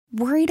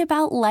Worried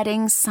about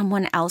letting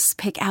someone else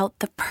pick out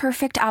the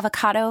perfect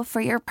avocado for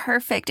your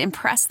perfect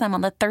impress them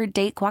on the third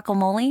date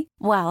guacamole?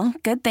 Well,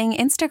 good thing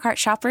Instacart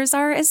shoppers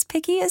are as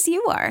picky as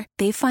you are.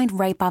 They find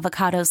ripe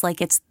avocados like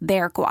it's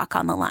their guac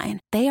on the line.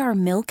 They are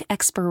milk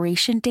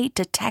expiration date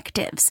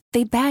detectives.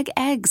 They bag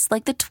eggs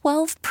like the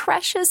 12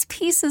 precious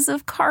pieces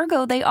of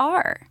cargo they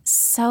are.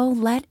 So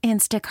let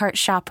Instacart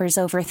shoppers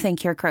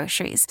overthink your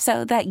groceries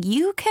so that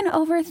you can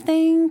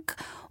overthink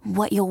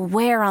what you'll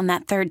wear on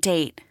that third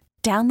date.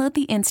 Download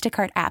the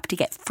Instacart app to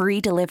get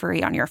free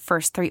delivery on your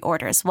first 3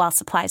 orders while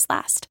supplies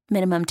last.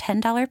 Minimum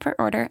 $10 per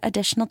order.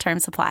 Additional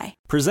terms apply.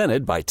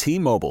 Presented by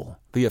T-Mobile,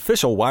 the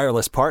official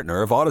wireless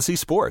partner of Odyssey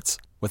Sports.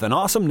 With an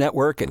awesome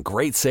network and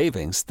great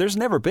savings, there's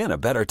never been a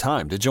better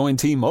time to join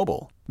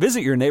T-Mobile. Visit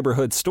your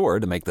neighborhood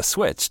store to make the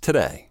switch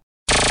today.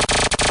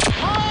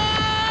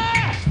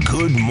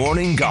 Good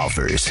morning,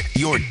 golfers.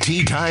 Your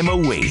tee time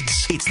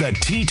awaits. It's the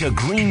Tee to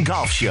Green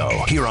Golf Show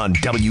here on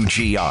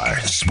WGR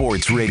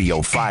Sports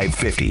Radio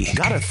 550.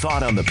 Got a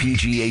thought on the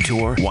PGA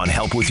Tour? Want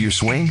help with your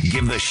swing?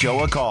 Give the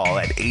show a call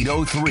at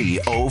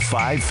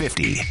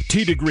 803-0550.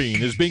 Tee to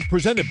Green is being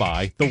presented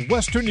by the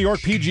Western New York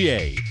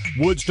PGA.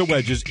 Woods to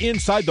wedges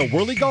inside the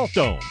Whirly Golf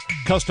Dome.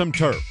 Custom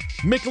turf,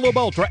 Michelob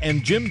Ultra,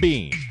 and Jim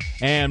Beam.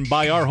 And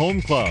by our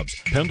home clubs,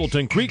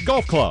 Pendleton Creek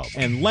Golf Club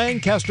and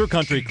Lancaster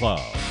Country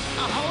Club.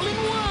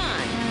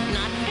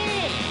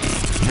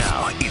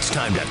 Now it's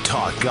time to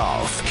talk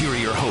golf. Here are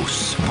your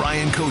hosts,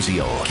 Brian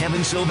Koziol,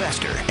 Kevin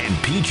Sylvester, and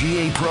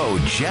PGA Pro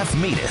Jeff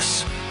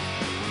Meadis.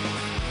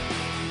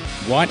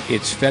 What?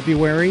 It's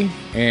February,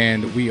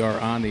 and we are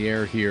on the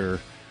air here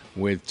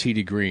with Tee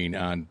to Green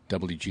on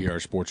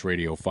WGR Sports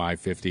Radio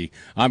 550.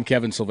 I'm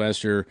Kevin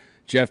Sylvester.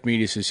 Jeff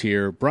Meadis is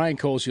here. Brian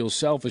Koziol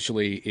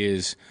selfishly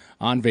is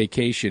on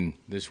vacation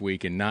this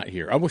week and not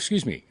here. Oh,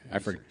 excuse me. I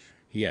forgot.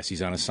 Yes,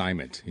 he's on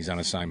assignment. He's on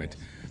assignment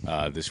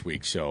this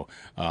week. So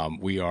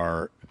we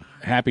are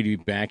happy to be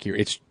back here.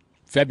 It's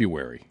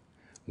February,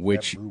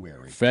 which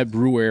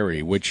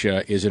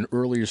is an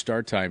earlier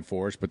start time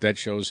for us, but that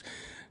shows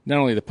not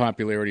only the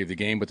popularity of the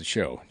game, but the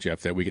show, Jeff,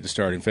 that we get to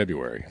start in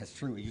February. That's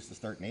true. We used to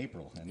start in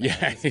April. And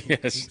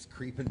keeps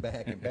creeping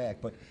back and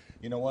back. But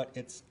you know what?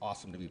 It's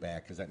awesome to be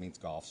back because that means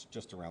golf's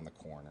just around the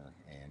corner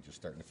and just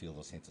starting to feel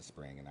those hints of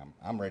spring. And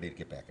I'm ready to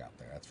get back out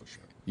there. That's for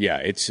sure. Yeah,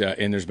 it's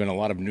and there's been a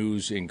lot of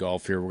news in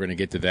golf here. We're going to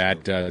get to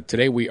that.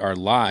 Today we are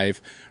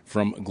live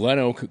from Glen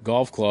Oak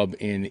Golf Club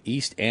in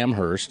East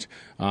Amherst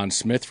on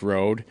Smith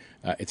Road.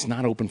 It's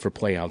not open for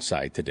play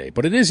outside today,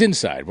 but it is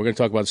inside. We're going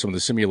to talk about some of the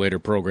simulator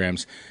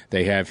programs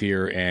they have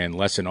here and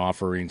lesson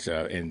offerings.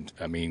 And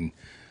I mean,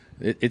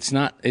 it's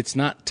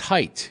not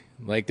tight.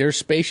 Like, there's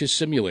spacious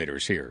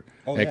simulators here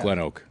at Glen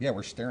Oak. Yeah,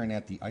 we're staring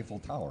at the Eiffel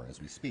Tower as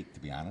we speak, to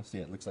be honest.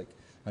 Yeah, it looks like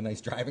a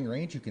nice driving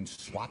range. You can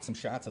swat some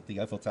shots at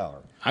the Eiffel Tower.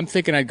 I'm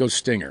thinking I'd go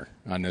Stinger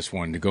on this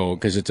one to go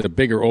because it's a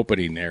bigger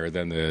opening there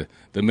than the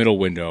middle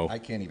window. I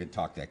can't even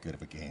talk that good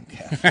of a game,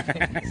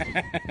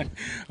 Kev.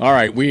 All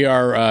right, we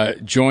are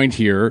joined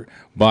here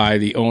by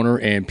the owner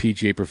and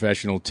PGA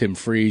professional Tim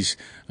Freeze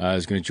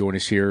is going to join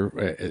us here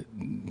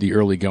the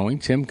early going.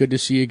 Tim, good to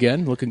see you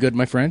again. Looking good,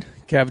 my friend.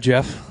 Kev,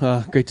 Jeff,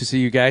 great to see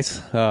you guys.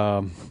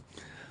 A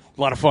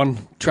lot of fun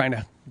trying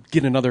to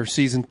get another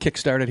season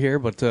kick-started here,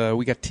 but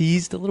we got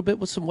teased a little bit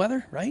with some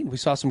weather, right? We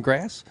saw some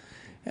grass,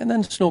 and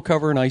then snow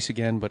cover and ice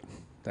again, but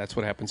that's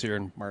what happens here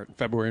in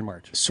February and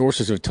March.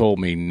 Sources have told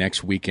me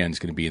next weekend's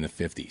going to be in the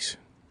 50s.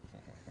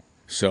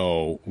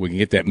 So we can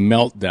get that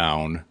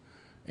meltdown,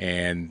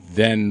 and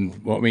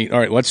then, well, I mean, all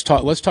right, let's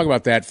talk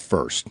about that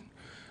first.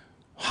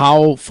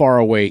 How far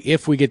away,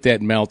 if we get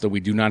that melt, that we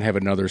do not have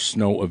another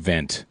snow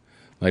event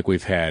like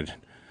we've had?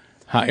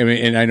 I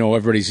mean, and I know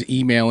everybody's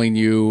emailing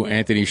you,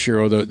 Anthony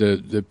Shiro,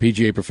 the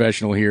PGA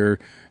professional here.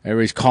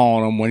 Everybody's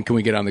calling them. When can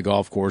we get on the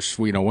golf course?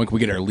 When can we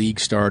get our league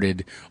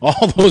started?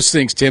 All those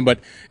things, Tim. But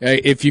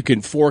if you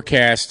can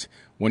forecast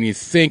when you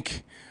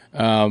think,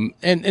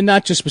 and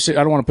not just specific,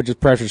 I don't want to put just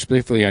pressure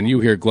specifically on you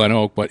here at Glen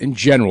Oak, but in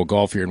general,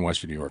 golf here in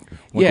Western New York.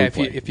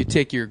 If you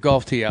take your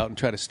golf tee out and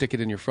try to stick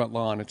it in your front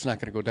lawn, it's not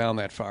going to go down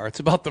that far. It's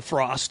about the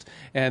frost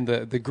and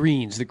the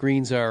greens. The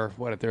greens are,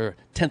 they're a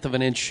tenth of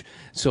an inch,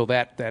 so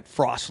that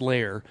frost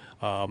layer,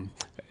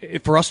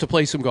 for us to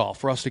play some golf,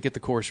 for us to get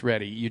the course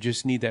ready, you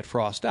just need that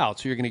frost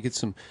out. So you're going to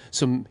get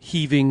some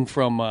heaving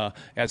from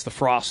as the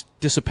frost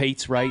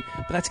dissipates, right?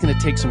 But that's going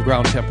to take some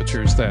ground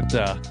temperatures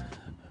that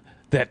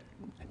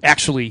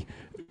actually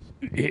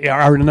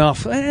are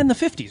enough. And the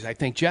 50s, I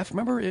think, Jeff.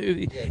 Remember?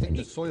 I think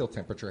the soil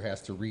temperature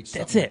has to reach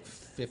like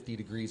 50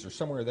 degrees or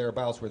somewhere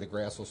thereabouts where the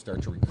grass will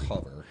start to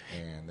recover,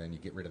 and then you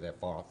get rid of that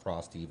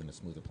frost to even a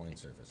smoother playing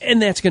surface.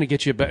 And that's going to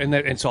get you, and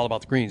it's all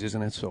about the greens,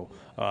 isn't it? So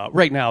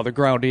right now the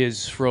ground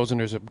is frozen.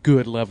 There's a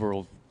good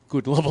level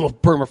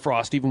of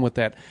permafrost, even with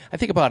that. I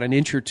think about an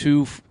inch or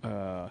two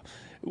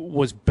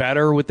was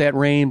better with that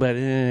rain, but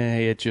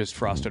it just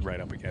frosted right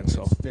up again.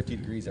 So 50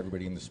 degrees,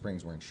 everybody in the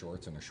spring's wearing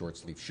shorts and a short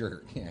sleeve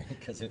shirt. Yeah,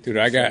 dude,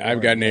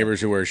 I've got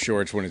neighbors who wear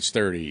shorts when it's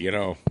 30. You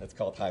know, that's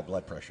called high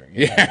blood pressure.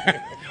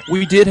 Yeah.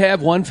 We did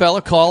have one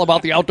fella call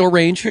about the outdoor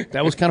range.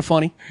 That was kind of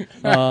funny.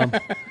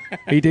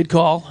 He did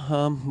call.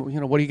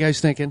 What are you guys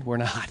thinking? We're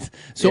not.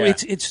 So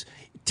it's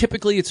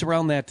typically it's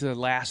around that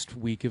last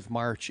week of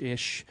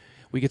March-ish.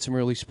 We get some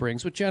early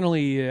springs, but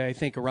generally I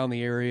think around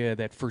the area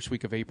that first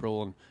week of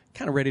April, and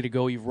kind of ready to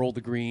go. You've rolled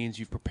the greens,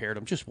 you've prepared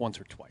them just once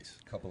or twice.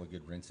 A couple of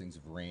good rinsings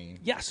of rain.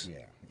 Yes.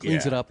 Yeah.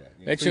 Cleans it up.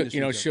 That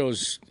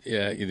shows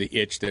the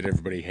itch that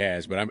everybody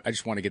has. But I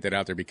just want to get that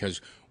out there because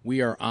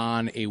we are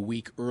on a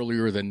week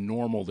earlier than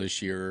normal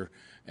this year.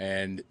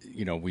 And,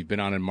 we've been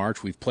on in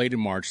March. We've played in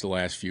March the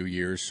last few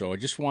years. So I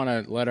just want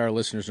to let our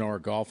listeners know, our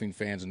golfing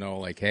fans know,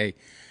 like, hey,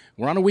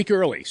 we're on a week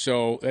early.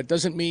 So that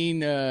doesn't mean,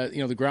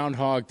 the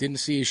groundhog didn't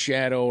see his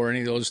shadow or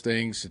any of those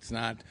things. It's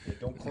not.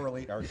 Don't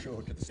correlate our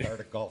show to the start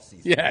of golf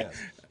season. Yeah.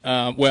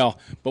 Yes.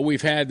 But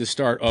we've had the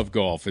start of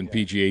golf and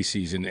PGA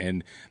season,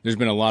 and there's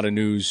been a lot of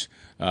news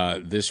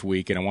this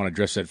week, and I want to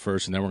address that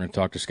first, and then we're going to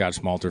talk to Scott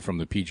Smalter from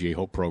the PGA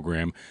Hope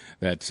program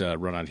that's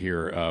run out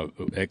here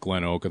at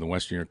Glen Oak and the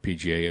Western New York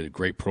PGA, a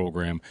great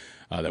program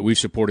that we've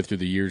supported through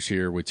the years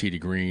here with Tee to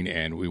Green,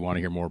 and we want to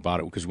hear more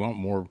about it because we want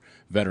more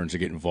veterans to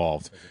get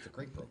involved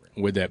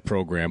with that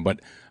program.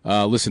 But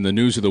listen, the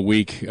news of the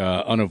week,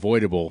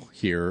 unavoidable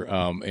here,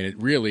 and it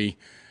really,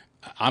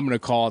 I'm going to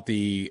call it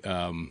the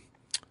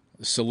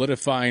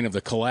solidifying of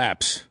the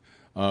collapse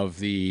of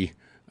the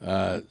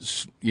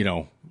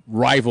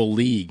rival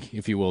league,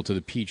 if you will, to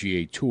the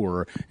PGA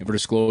Tour. And for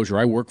disclosure,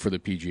 I work for the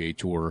PGA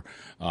Tour.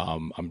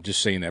 I'm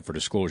just saying that for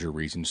disclosure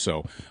reasons,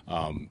 so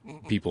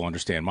people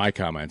understand my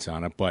comments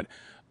on it. But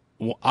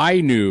I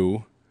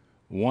knew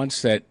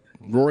once that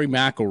Rory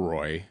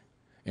McIlroy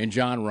and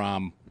Jon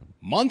Rahm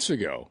months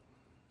ago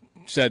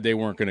said they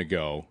weren't going to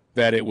go,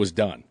 that it was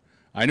done.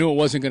 I knew it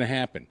wasn't going to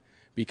happen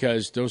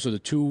because those are the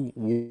two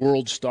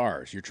world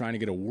stars. You're trying to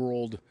get a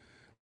world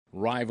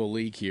rival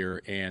league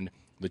here, and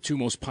the two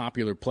most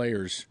popular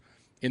players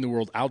in the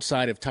world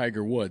outside of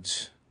Tiger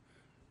Woods,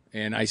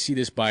 and I see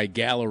this by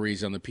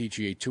galleries on the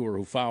PGA Tour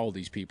who follow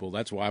these people.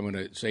 That's why I'm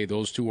going to say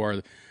those two are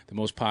the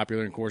most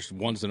popular. And, of course,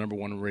 one's the number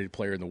one rated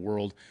player in the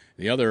world.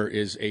 The other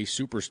is a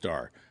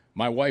superstar.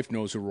 My wife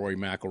knows who Rory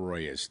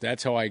McIlroy is.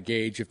 That's how I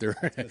gauge if they're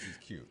 – He's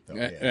cute, though.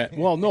 Yeah.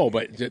 No,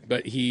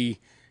 but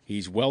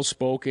he's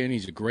well-spoken.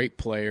 He's a great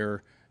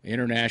player,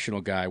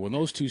 international guy. When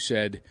those two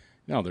said,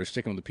 no, they're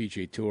sticking with the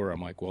PGA Tour,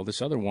 I'm like, well,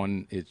 this other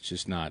one, it's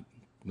just not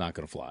going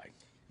to fly.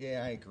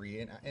 Yeah, I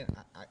agree, and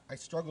I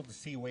struggle to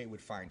see a way it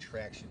would find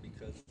traction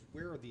because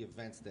where are the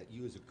events that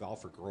you as a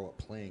golfer grow up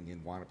playing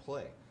and want to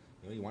play?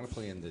 You want to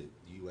play in the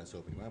U.S.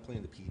 Open, you want to play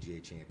in the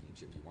PGA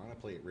Championship, you want to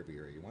play at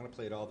Riviera, you want to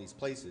play at all these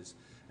places,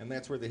 and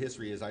that's where the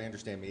history is. I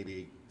understand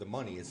maybe the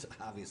money is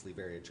obviously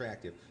very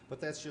attractive, but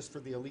that's just for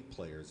the elite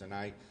players, and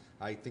I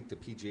think the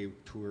PGA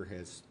Tour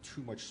has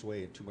too much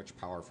sway and too much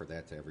power for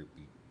that to ever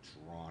be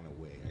drawn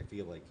away. I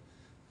feel like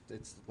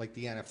it's like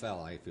the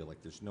NFL. I feel like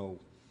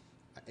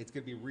it's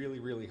going to be really,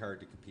 really hard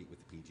to compete with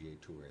the PGA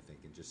Tour, I think,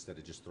 and instead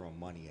of just throwing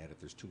money at it,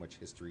 there's too much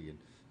history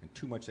and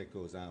too much that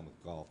goes on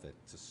with golf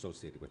that's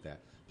associated with that.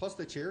 Plus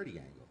the charity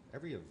angle.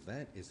 Every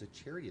event is a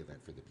charity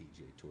event for the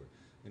PGA Tour.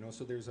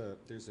 So there's a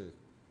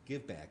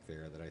give back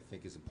there that I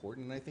think is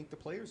important, and I think the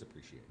players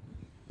appreciate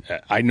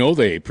it. I know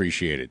they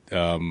appreciate it.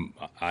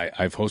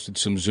 I've hosted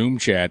some Zoom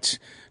chats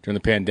during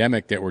the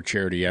pandemic that were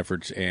charity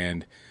efforts,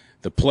 and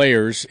the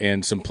players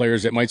and some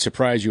players that might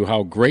surprise you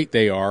how great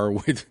they are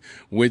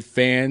with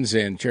fans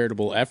and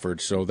charitable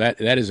efforts. So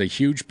that is a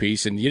huge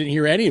piece, and you didn't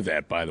hear any of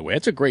that, by the way.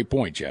 That's a great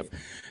point, Jeff.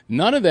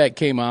 None of that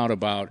came out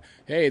about,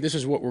 hey, this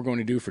is what we're going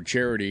to do for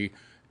charity.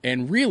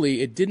 And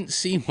really, it didn't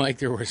seem like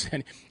there was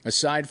any,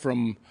 aside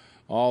from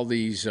all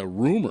these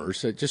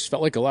rumors. It just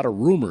felt like a lot of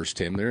rumors,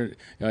 Tim. They're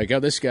like, oh,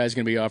 this guy's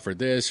going to be offered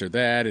this or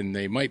that, and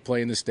they might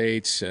play in the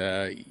States,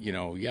 yada,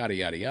 yada,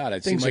 yada.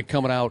 It Things seemed like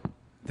coming out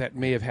that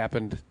may have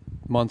happened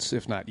months,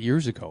 if not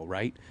years ago,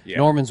 right? Yeah.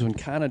 Norman's been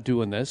kind of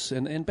doing this,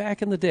 and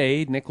back in the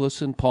day,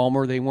 Nicklaus and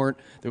Palmer, there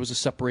was a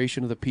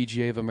separation of the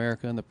PGA of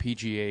America and the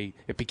PGA.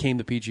 It became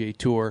the PGA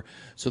Tour,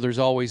 so there's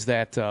always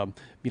that,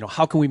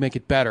 how can we make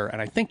it better?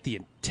 And I think the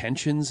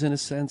intentions, in a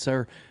sense,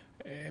 are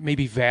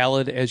maybe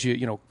valid as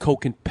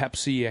Coke and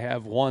Pepsi, you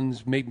have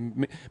ones,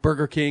 maybe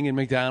Burger King and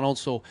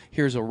McDonald's, so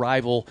here's a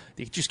rival.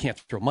 You just can't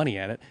throw money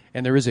at it,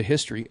 and there is a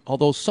history,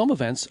 although some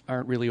events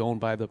aren't really owned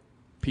by the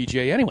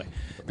PGA anyway.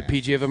 The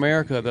PGA of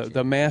America,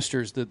 the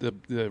Masters,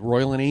 the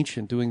Royal and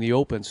Ancient doing the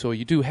Open. So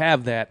you do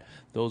have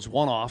those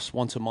one-offs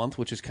once a month,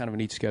 which is kind of a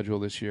neat schedule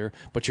this year.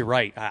 But you're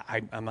right.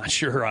 I'm not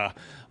sure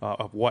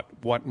of what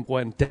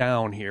went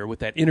down here with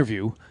that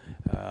interview.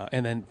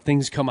 And then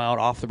things come out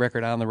off the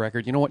record, on the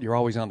record. You know what? You're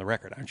always on the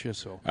record, aren't you?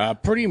 So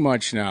pretty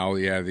much now,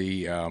 yeah.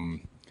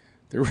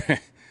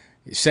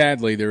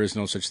 Sadly, there is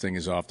no such thing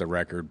as off the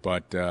record.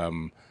 But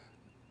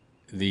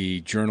the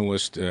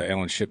journalist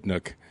Alan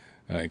Shipnuck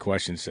in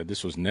question said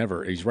this was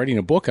never. He's writing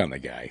a book on the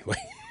guy.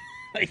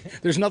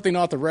 There's nothing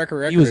off the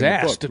record. He was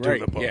asked to do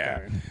the book.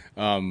 Yeah.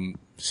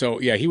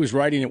 He was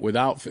writing it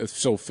without.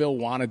 So Phil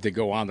wanted to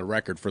go on the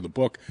record for the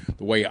book.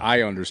 The way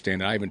I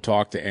understand it, I haven't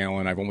talked to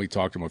Alan. I've only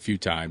talked to him a few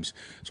times,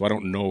 so I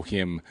don't know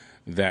him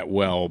that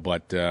well.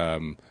 But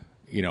the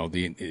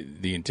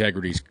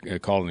integrity's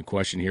called into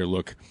question here.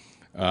 Look,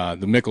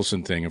 The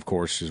Mickelson thing, of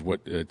course, is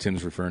what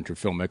Tim's referring to,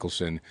 Phil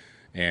Mickelson,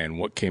 and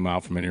what came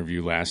out from an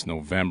interview last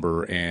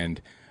November.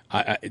 And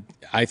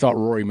I thought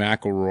Rory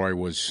McIlroy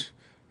was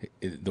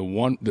the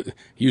one.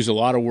 He used a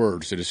lot of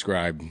words to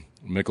describe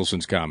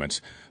Mickelson's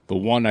comments. The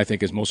one I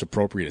think is most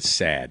appropriate is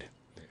sad.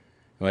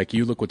 Like,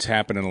 you look what's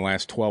happened in the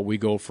last 12. We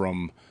go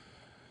from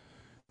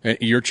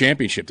your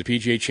championship, the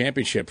PGA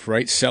Championship,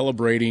 right?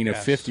 Celebrating a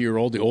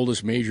 50-year-old, the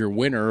oldest major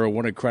winner.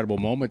 What an incredible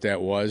moment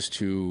that was,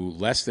 to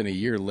less than a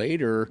year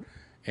later,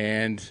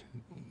 and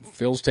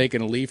Phil's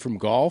taken a leave from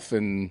golf,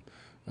 and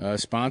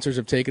sponsors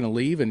have taken a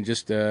leave, and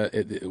just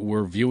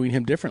we're viewing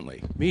him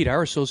differently. Mead,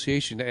 our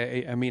association,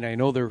 I mean, I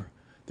know they're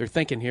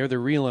thinking here, they're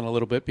reeling a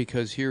little bit,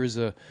 because here's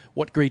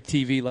what great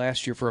TV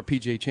last year for a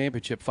PGA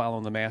Championship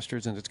following the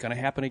Masters, and it's going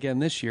to happen again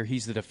this year.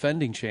 He's the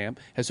defending champ,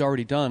 has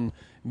already done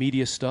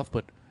media stuff,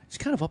 but it's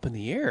kind of up in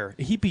the air.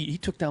 He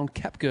took down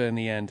Koepka in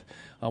the end.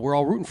 We're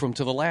all rooting for him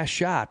to the last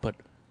shot, but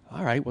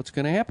all right, what's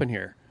going to happen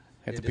here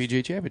at the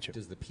PGA Championship?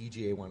 Does the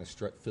PGA want to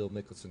strut Phil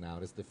Mickelson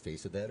out as the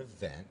face of that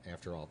event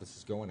after all this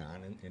is going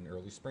on in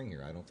early spring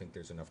here? I don't think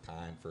there's enough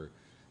time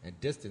and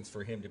distance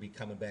for him to be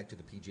coming back to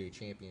the PGA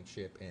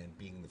Championship and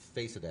being the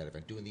face of that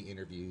event, doing the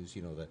interviews,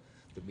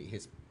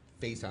 his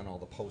face on all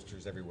the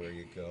posters everywhere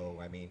you go.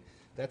 I mean,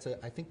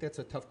 I think that's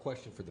a tough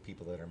question for the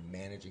people that are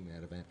managing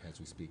that event as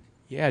we speak.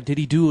 Yeah, did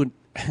he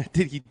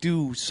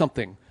do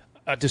something,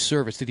 a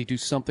disservice? Did he do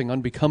something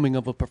unbecoming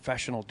of a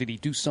professional? Did he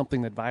do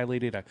something that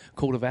violated a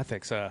code of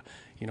ethics?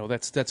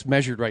 That's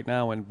measured right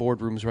now in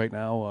boardrooms right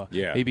now.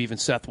 Maybe even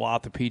Seth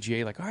Watt, the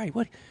PGA, like, all right,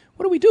 what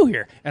do we do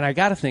here? And I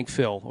got to think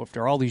Phil,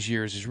 after all these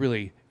years, is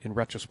really, in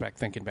retrospect,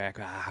 thinking back,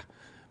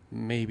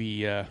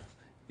 maybe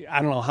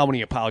I don't know how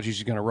many apologies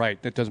he's going to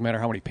write. That doesn't matter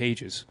how many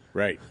pages.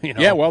 Right.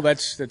 Yeah, well,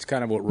 that's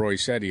kind of what Roy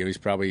said. He's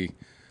probably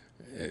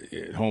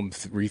at home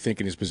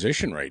rethinking his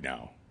position right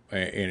now.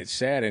 And it's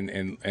sad.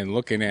 And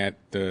looking at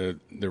the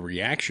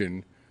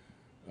reaction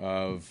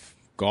of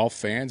golf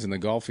fans and the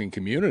golfing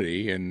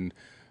community, and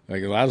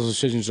like, a lot of those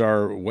decisions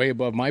are way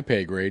above my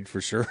pay grade for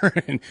sure,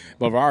 and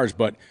above ours.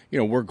 But,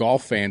 we're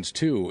golf fans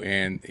too.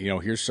 And,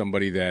 here's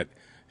somebody that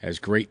has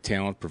great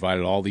talent,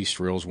 provided all these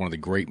thrills, one of the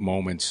great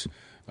moments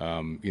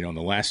in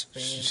the last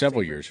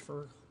several years.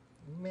 For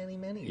many.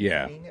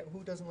 Yeah. I mean,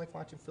 who doesn't like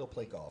watching Phil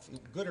play golf?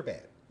 Good or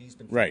bad? He's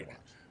been fun right. to watch.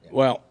 Yeah.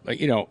 Well,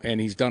 and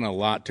he's done a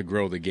lot to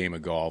grow the game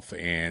of golf.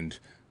 And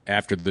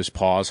after this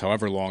pause,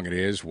 however long it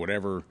is,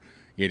 whatever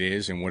it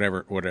is, and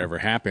whatever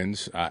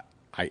happens,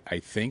 I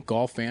think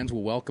golf fans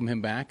will welcome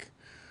him back.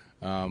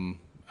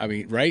 I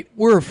mean, right?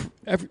 We're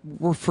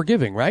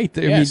forgiving, right?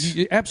 Yes. I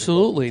mean,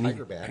 absolutely.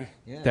 Tiger back.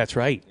 Yeah. That's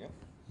right. Yeah.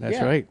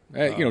 That's right.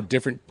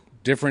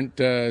 Different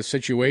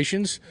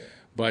situations,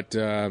 but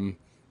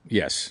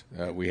yes,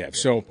 we have.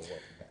 So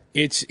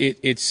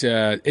it's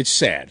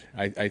sad.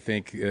 I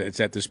think it's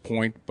at this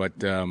point, but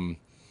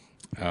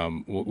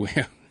we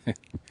have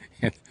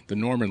the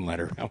Norman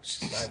letter. I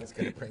was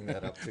going to bring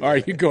that up too. All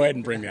right, you go ahead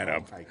and bring that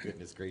up. Oh, my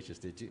goodness gracious!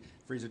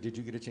 Freezer? Did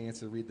you get a chance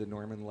to read the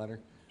Norman letter?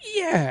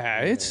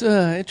 Yeah, it's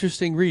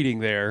interesting reading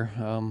there.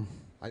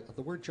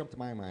 The word jumped to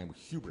my mind: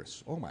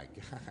 hubris. Oh my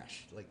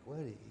gosh! Like what?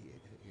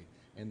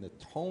 And the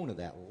tone of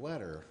that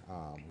letter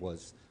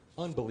was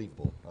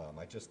unbelievable.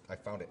 I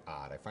found it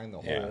odd. I find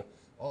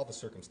all the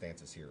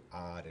circumstances here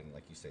odd and,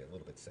 like you say, a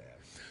little bit sad.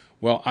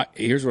 Well,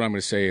 here's what I'm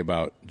going to say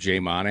about Jay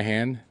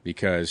Monahan,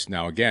 because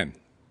now again,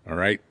 all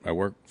right, I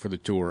work for the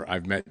tour.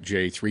 I've met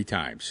Jay 3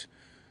 times,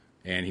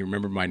 and he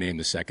remembered my name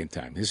the second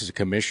time. This is a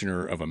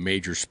commissioner of a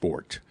major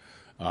sport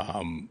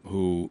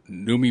who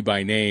knew me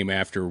by name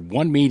after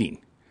one meeting,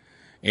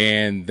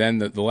 and then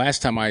the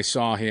last time I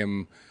saw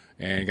him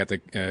and got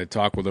to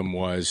talk with him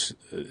was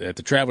at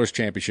the Travelers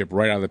Championship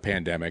right out of the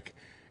pandemic.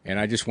 And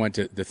I just went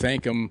to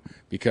thank them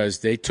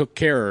because they took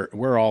care.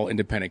 We're all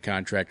independent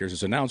contractors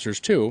as announcers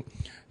too.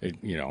 They,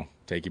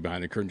 take you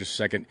behind the curtain just a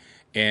second.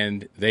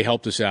 And they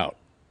helped us out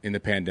in the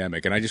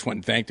pandemic. And I just went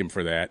and thanked him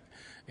for that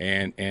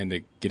and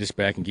to get us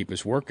back and keep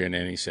us working.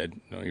 And he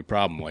said, no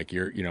problem. Like,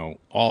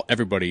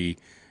 everybody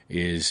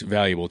is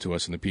valuable to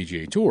us in the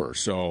PGA Tour.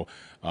 So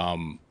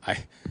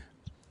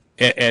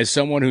as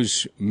someone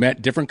who's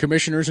met different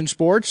commissioners in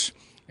sports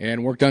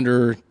and worked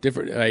under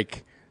different,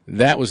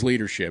 that was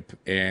leadership.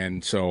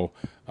 And so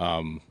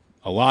a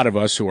lot of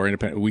us who are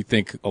independent, we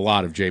think a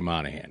lot of Jay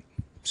Monahan.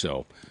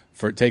 So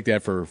take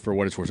that for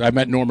what it's worth. I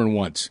met Norman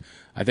once.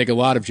 I think a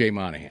lot of Jay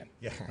Monahan.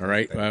 Yeah. All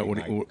right,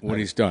 what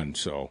he's done.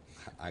 So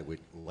I would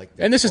like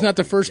that. And this is not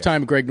the first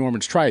time Greg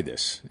Norman's tried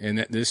this. And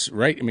this,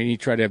 right? I mean, he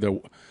tried to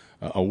have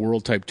a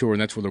world type tour,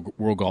 and that's where the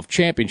World Golf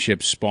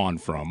Championships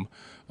spawned from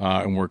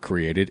and were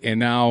created. And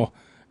now,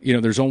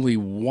 there's only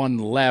one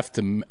left.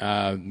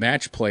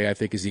 Match play, I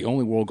think, is the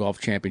only World Golf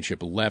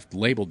Championship left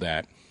labeled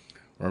that.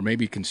 Or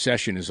maybe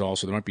concession is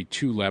also. There might be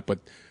 2 left, but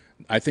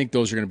I think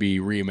those are going to be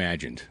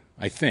reimagined.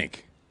 I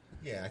think.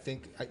 Yeah, I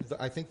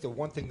think the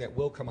one thing that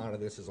will come out of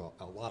this is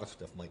a lot of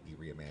stuff might be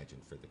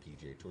reimagined for the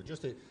PGA Tour,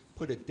 just to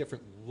put a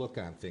different look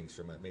on things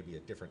from maybe a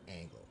different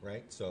angle,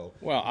 right? So,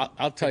 well,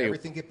 I'll tell you,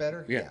 everything get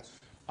better. Yeah. Yes.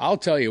 I'll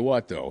tell you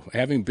what, though,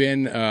 having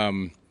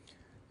been,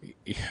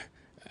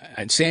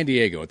 at San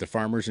Diego at the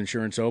Farmers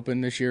Insurance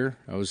Open this year.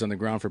 I was on the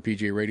ground for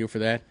PGA Radio for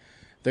that.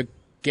 The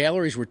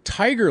galleries were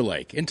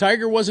Tiger-like, and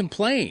Tiger wasn't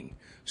playing.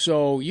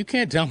 So you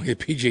can't tell me the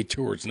PGA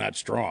Tour is not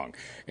strong.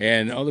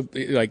 And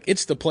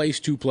it's the place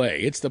to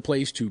play. It's the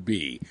place to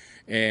be.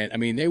 And I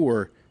mean, they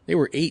were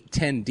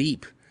 8-10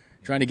 deep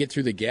trying to get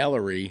through the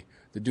gallery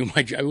to do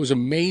my job. It was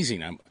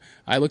amazing.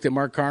 I looked at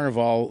Mark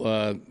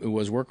Carnival, who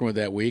was working with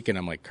that week, and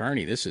I'm like,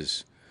 Carney, this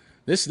is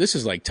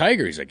like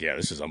Tiger. He's like, yeah,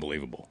 this is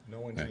unbelievable.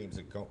 No one dreams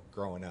of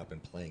growing up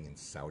and playing in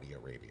Saudi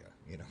Arabia.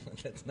 You know,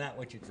 that's not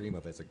what you dream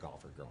of as a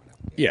golfer growing up.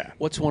 Yeah.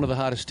 What's one of the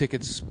hottest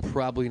tickets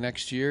probably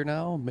next year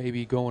now?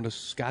 Maybe going to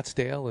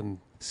Scottsdale and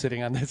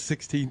sitting on that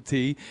 16th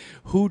tee.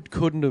 Who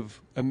couldn't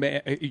have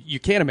you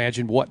can't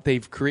imagine what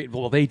they've created.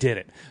 Well, they did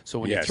it. So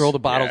when you throw the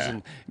bottles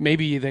and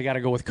maybe they got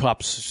to go with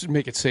cups,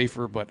 make it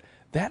safer, but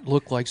that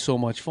looked like so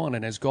much fun.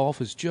 And as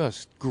golf is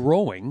just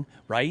growing,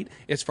 right,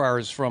 as far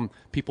as from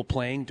people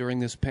playing during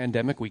this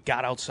pandemic, we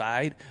got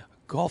outside.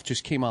 Golf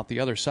just came out the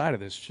other side of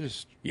this,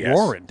 just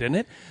roaring, didn't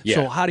it? Yeah.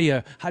 So how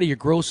do you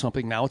grow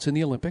something? Now it's in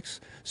the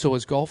Olympics. So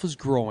as golf is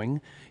growing,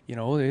 you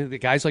know, the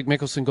guys like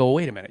Mickelson go,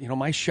 wait a minute, you know,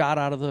 my shot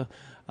out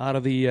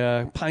of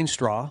the pine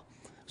straw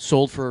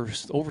sold for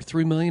over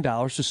 $3 million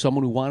to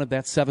someone who wanted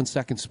that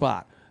 7-second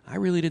spot. I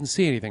really didn't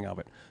see anything of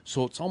it.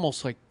 So it's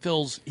almost like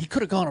he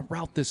could have gone a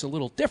route this a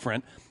little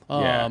different.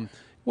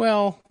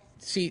 Well,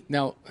 see,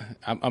 now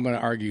I'm going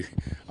to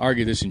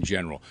argue this in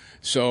general.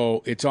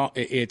 So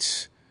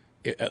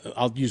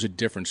I'll use a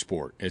different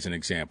sport as an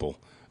example.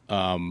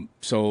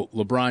 So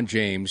LeBron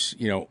James,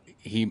 you know,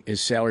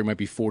 his salary might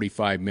be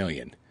 $45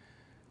 million,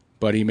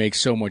 but he makes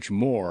so much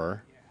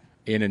more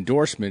in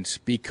endorsements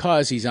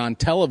because he's on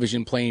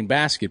television playing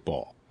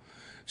basketball.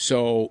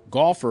 So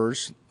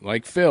golfers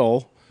like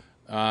Phil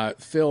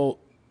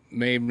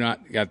may have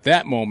not got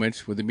that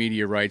moment with the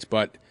media rights,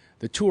 but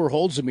the tour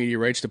holds the media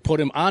rights to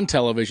put him on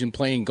television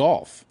playing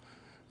golf.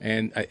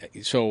 And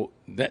so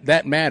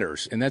that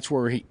matters, and that's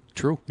where he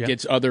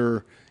gets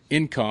other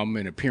income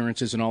and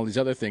appearances and all these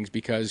other things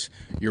because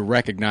you're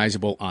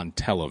recognizable on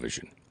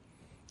television.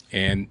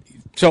 And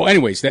so,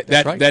 anyways,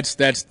 that's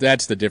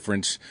the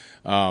difference.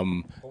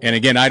 And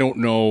again, I don't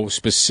know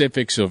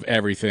specifics of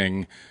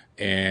everything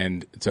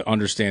and to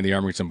understand the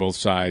arguments on both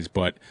sides,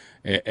 but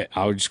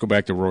I'll just go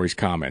back to Rory's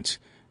comments.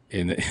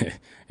 In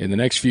the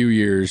next few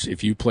years,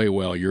 if you play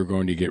well, you're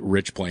going to get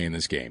rich playing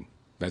this game.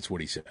 That's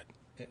what he said.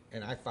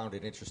 And I found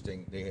it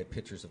interesting. They had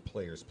pictures of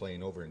players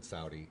playing over in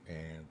Saudi,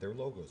 and their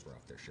logos were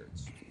off their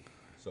shirts.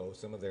 So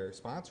some of their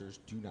sponsors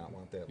do not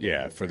want that.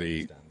 Yeah, for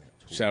the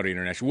Saudi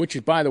International,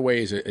 which, by the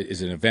way, is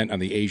an event on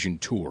the Asian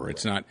Tour. Right.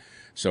 It's not.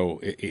 So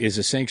it is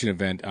a sanctioned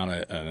event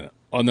on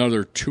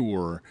another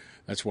tour.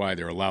 That's why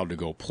they're allowed to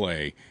go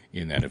play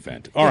in that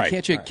event. All right.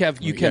 Can't you,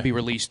 Kev, you can be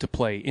released to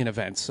play in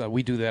events.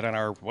 We do that on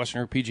our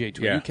Western PGA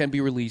Tour. Yeah. You can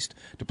be released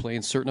to play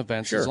in certain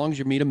events as long as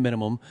you meet a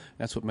minimum.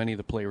 That's what many of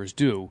the players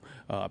do.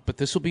 But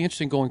this will be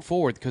interesting going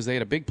forward because they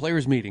had a big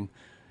players meeting,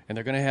 and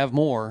they're going to have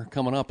more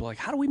coming up. Like,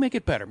 how do we make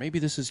it better? Maybe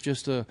this is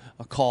just a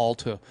call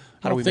to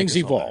how do we things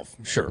make this evolve.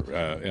 Sure.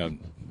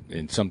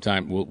 And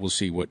sometime we'll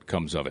see what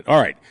comes of it. All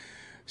right.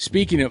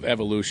 Speaking of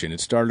evolution, it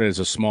started as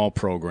a small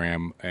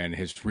program and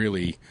has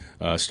really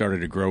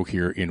started to grow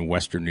here in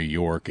Western New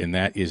York, and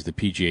that is the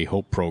PGA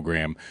Hope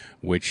program,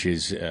 which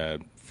is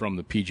from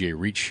the PGA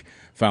Reach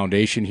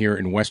Foundation here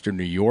in Western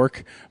New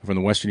York, from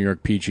the Western New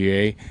York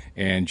PGA.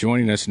 And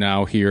joining us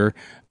now here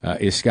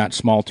is Scott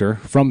Smalter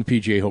from the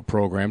PGA Hope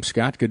program.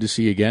 Scott, good to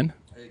see you again.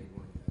 Hey, good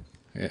morning,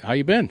 guys. How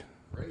you been?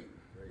 Great.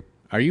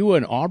 Are you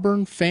an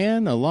Auburn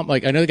fan? Alum?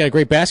 Like, I know they got a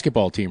great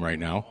basketball team right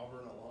now.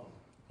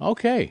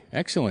 Okay,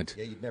 excellent.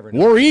 Yeah, you'd never know.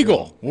 War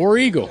Eagle.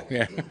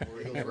 Yeah.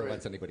 He never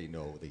lets anybody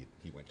know that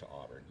he went to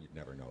Auburn. You'd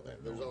never know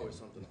that. There's always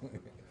something.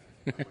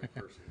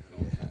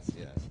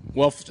 Yes.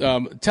 Well,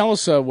 tell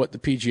us what the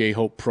PGA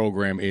Hope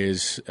program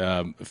is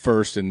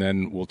first, and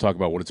then we'll talk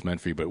about what it's meant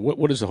for you. But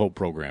what is the Hope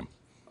program?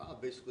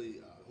 Basically,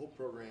 Hope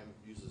program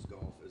uses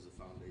golf as a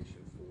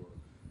foundation for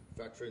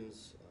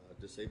veterans,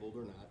 disabled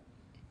or not.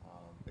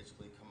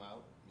 Basically, come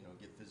out,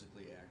 get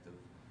physically active,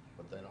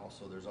 but then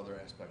also there's other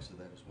aspects of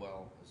that as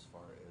well, as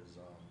far as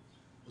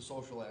the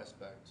social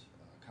aspect,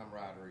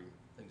 camaraderie,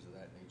 things of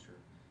that nature,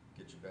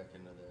 get you back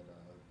into that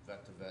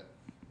vet-to-vet,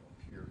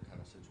 peer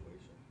kind of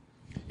situation.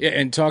 Yeah,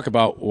 and talk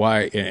about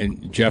why.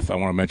 And Jeff, I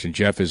want to mention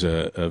Jeff is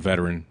a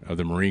veteran of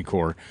the Marine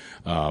Corps,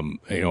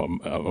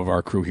 of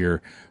our crew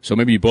here. So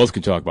maybe you both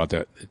can talk about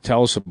that.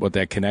 Tell us what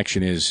that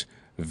connection is,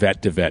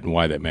 vet to vet, and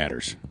why that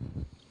matters.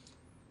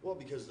 Well,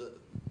 because the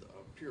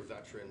peer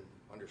veteran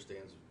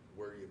understands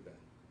where you've been,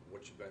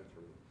 what you've been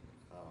through.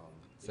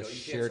 It's a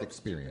shared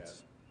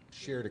experience.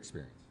 Shared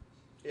experience.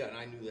 Yeah, and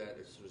I knew that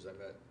as soon as I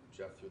met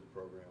Jeff through the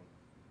program.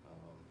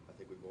 I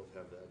think we both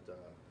have that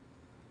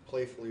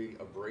playfully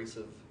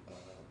abrasive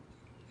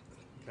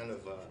kind of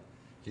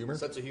humor?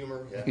 Sense of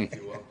humor, yeah, if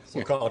you will.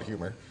 We'll call it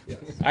humor. Yes.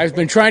 I've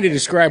been trying to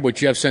describe what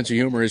Jeff's sense of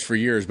humor is for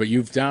years, but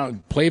you've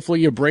down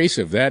playfully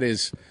abrasive. That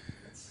is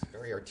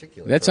very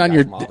articulate. That's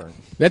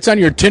on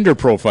your Tinder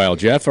profile,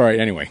 Jeff. All right,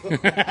 anyway.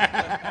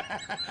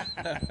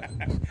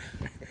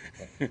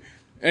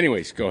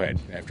 Anyways, go ahead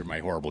after my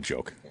horrible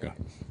joke. Go.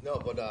 No,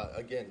 but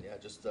again, yeah,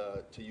 just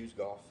to use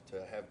golf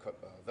to have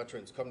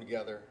veterans come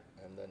together,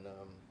 and then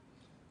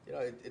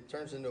it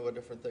turns into a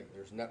different thing.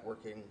 There's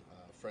networking,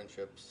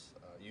 friendships,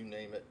 you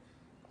name it,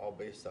 all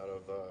based out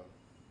of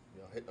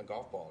hitting a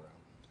golf ball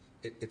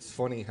around. It's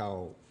funny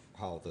how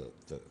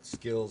the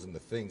skills and the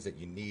things that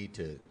you need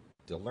to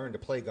learn to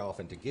play golf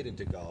and to get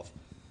into golf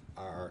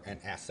are an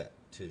asset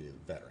to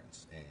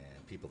veterans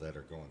and people that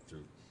are going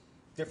through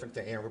different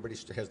things. Everybody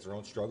has their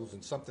own struggles,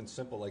 and something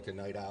simple like a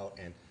night out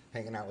and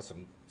hanging out with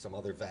some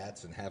other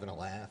vets and having a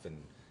laugh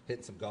and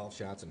hitting some golf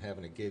shots and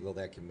having a giggle,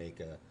 that can make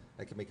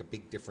a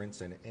big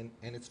difference, and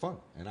it's fun.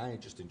 And I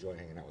just enjoy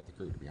hanging out with the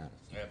crew, to be honest.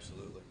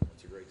 Absolutely.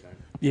 It's a great time.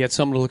 Yeah, it's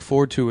something to look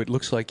forward to. It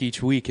looks like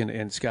each week,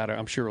 and Scott,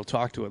 I'm sure will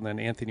talk to it, and then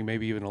Anthony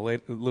maybe even a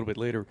little bit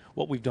later,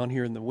 what we've done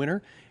here in the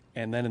winter,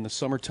 and then in the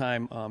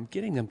summertime,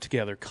 getting them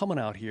together, coming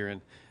out here.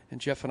 And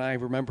Jeff and I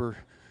remember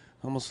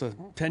almost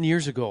 10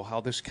 years ago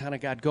how this kind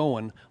of got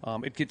going.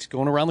 It gets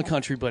going around the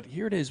country, but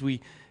here it is.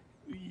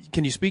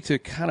 Can you speak to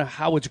kind of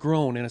how it's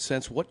grown, in a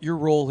sense, what your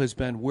role has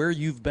been, where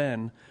you've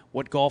been,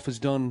 what golf has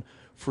done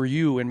for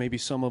you, and maybe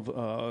some of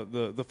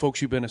the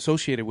folks you've been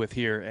associated with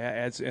here?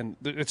 And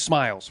it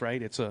smiles, right?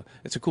 It's a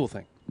cool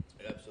thing.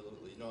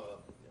 Absolutely.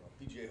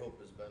 PGA Hope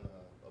has been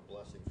a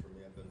blessing for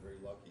me. I've been very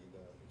lucky.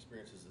 The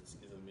experiences it's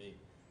given me.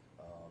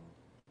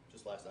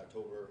 Just last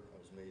October, I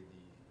was made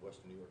the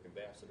Western New York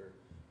ambassador.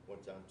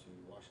 Went down to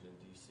Washington,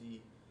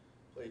 D.C.,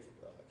 played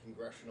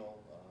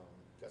congressional,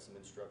 got some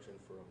instruction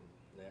from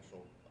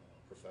national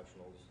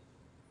professionals.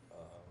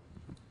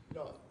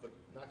 But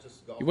not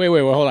just golf. Wait,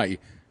 hold on.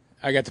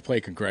 I got to play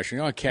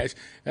congressional.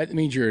 That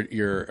means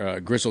you're a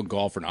grizzled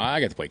golfer. No,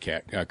 I got to play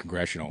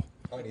congressional.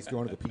 Oh, and he's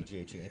going to the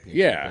PGA Championship.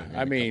 Yeah, in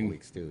a couple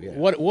weeks too. Yeah.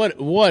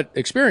 What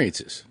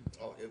experiences?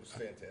 Oh, it was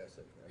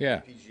fantastic. Yeah.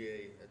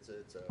 PGA, it's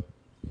a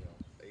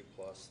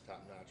A-plus,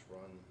 top-notch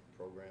run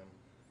program.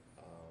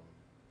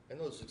 And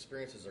those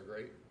experiences are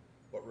great,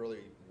 but really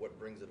what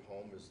brings it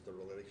home is the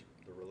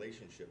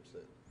relationships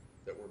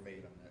that were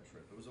made on that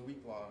trip. It was a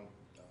week-long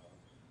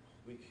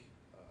week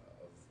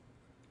of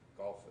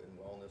golf and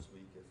wellness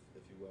week,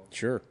 if you will.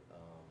 Sure.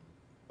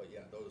 But yeah,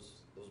 those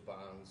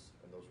bonds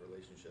and those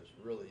relationships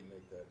really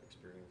make that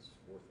experience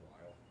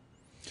worthwhile.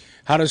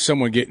 How does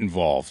someone get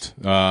involved?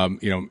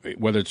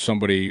 Whether it's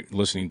somebody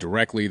listening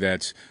directly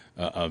that's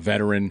a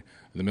veteran,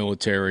 the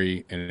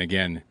military, and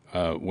again,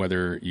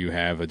 whether you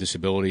have a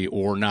disability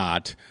or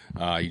not,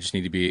 you just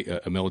need to be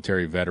a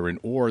military veteran,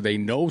 or they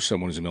know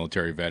someone who's a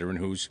military veteran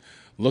who's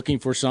looking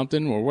for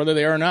something, or whether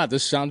they are or not.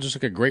 This sounds just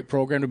like a great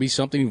program to be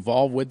something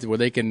involved with, where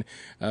they can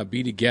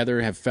be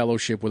together, have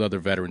fellowship with other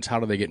veterans. How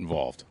do they get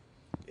involved?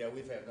 Yeah,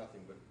 we've had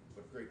nothing but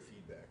great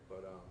feedback.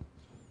 But,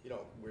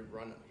 we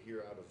run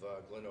here out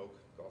of Glen Oak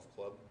Golf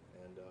Club,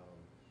 and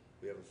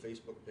we have a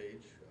Facebook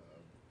page,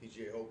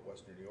 PGA Hope,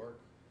 Western New York.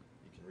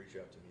 You can reach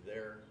out to me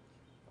there.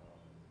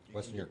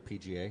 Western New York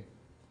PGA.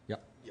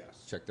 Yep.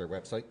 Yes. Check their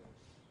website.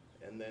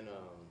 And then,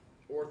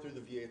 or through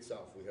the VA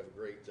itself, we have a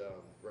great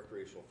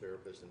recreational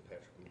therapist in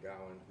Patrick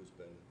McGowan, who's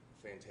been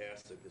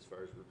fantastic as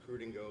far as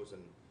recruiting goes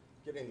and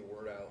getting the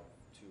word out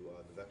to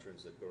the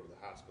veterans that go to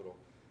the hospital.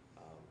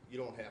 You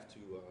don't have to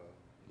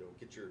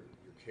get your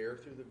care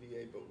through the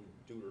VA, but we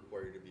do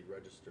require you to be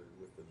registered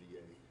with the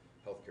VA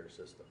healthcare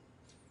system.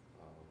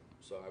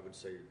 So I would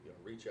say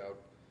reach out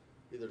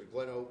either to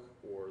Glen Oak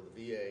or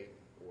the VA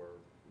or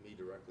me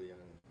directly on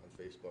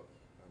Facebook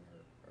on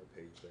our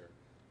page there.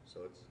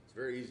 So it's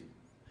very easy.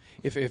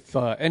 If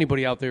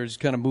anybody out there is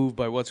kind of moved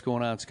by what's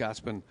going on, Scott's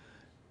been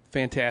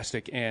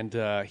fantastic,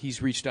 and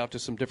he's reached out to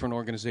some different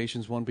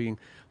organizations, one being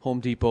Home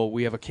Depot.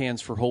 We have a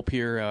Cans for Hope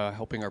here,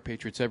 helping our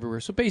patriots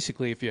everywhere. So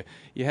basically, if you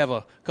have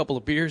a couple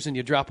of beers and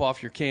you drop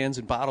off your cans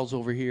and bottles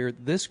over here,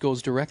 this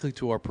goes directly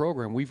to our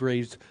program. We've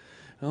raised,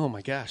 oh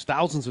my gosh,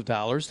 thousands of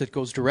dollars that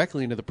goes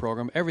directly into the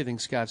program, everything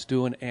Scott's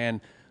doing, and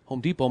Home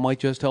Depot might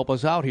just help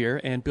us out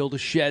here and build a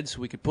shed so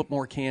we could put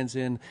more cans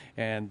in,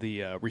 and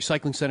the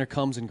recycling center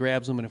comes and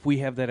grabs them, and if we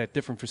have that at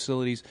different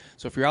facilities.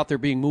 So if you're out there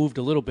being moved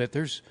a little bit,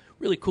 there's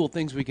really cool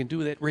things we can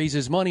do that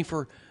raises money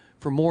for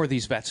more of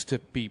these vets to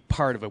be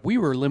part of it. We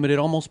were limited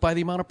almost by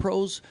the amount of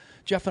pros,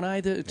 Jeff and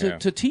I,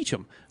 to teach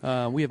them.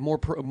 We have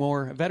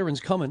more veterans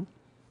coming,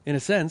 in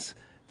a sense,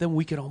 than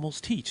we can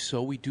almost teach.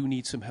 So we do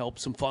need some help,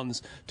 some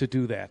funds to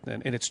do that.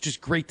 And it's just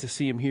great to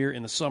see them here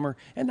in the summer.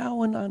 And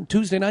now on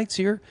Tuesday nights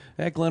here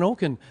at Glen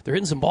Oak, and they're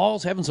hitting some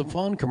balls, having some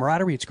fun,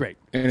 camaraderie. It's great.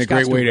 And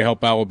Scott's a great way to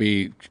help out will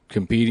be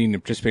competing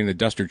and participating in the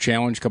Duster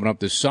Challenge coming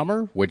up this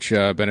summer, which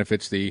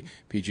benefits the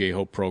PGA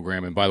Hope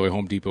program. And by the way,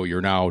 Home Depot,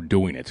 you're now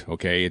doing it,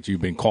 okay?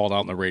 You've been called out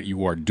on the radio.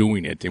 You are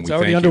doing it. And it's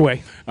already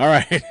underway. All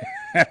right.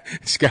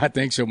 Scott,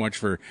 thanks so much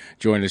for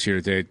joining us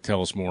here today to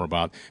tell us more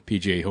about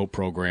PGA Hope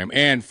program.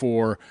 And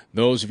for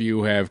those of you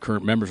who have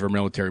current members of our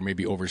military,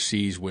 maybe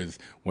overseas with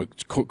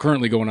what's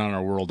currently going on in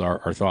our world,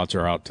 our thoughts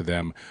are out to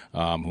them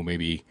who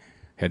maybe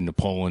heading to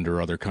Poland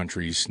or other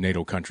countries,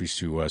 NATO countries,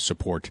 to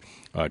support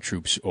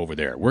troops over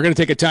there. We're going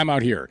to take a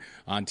timeout here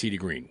on Tee to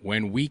Green.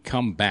 When we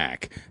come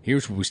back,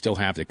 here's what we still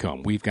have to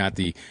come. We've got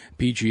the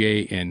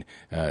PGA and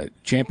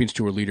Champions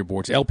Tour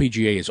leaderboards.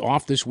 LPGA is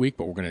off this week,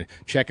 but we're going to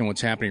check in what's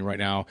happening right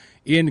now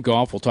in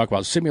golf. We'll talk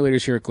about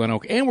simulators here at Glen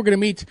Oak, and we're going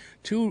to meet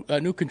two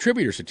new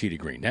contributors to Tee to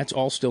Green. That's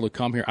all still to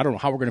come here. I don't know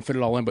how we're going to fit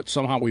it all in, but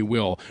somehow we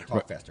will.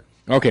 Talk faster.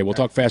 Okay, we'll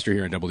talk faster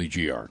here on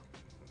WGR.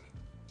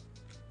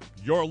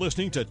 You're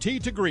listening to Tee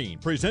to Green,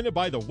 presented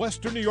by the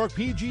Western New York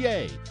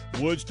PGA.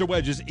 Woods to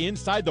wedges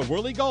inside the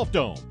Whirly Golf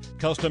Dome.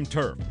 Custom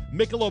turf,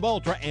 Michelob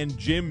Ultra, and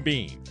Jim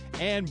Beam.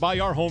 And by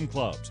our home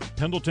clubs,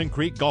 Pendleton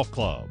Creek Golf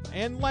Club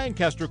and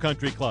Lancaster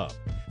Country Club.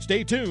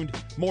 Stay tuned.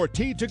 More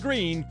Tee to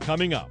Green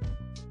coming up.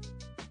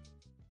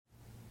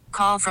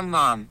 Call from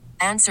mom.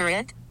 Answer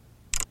it.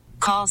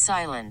 Call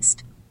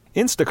silenced.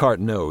 Instacart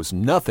knows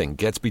nothing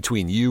gets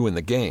between you and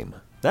the game.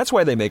 That's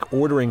why they make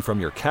ordering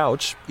from your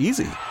couch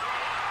easy.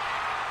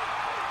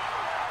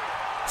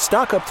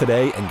 Stock up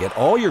today and get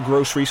all your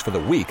groceries for the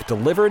week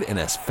delivered in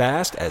as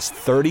fast as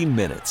 30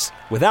 minutes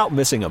without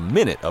missing a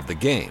minute of the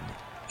game.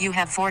 You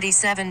have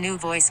 47 new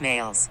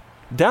voicemails.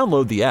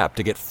 Download the app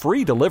to get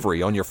free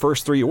delivery on your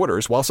first 3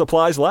 orders while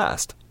supplies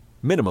last.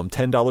 Minimum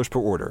 $10 per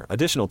order.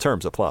 Additional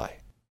terms apply.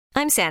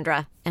 I'm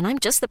Sandra, and I'm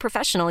just the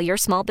professional your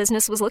small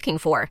business was looking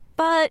for.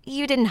 But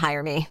you didn't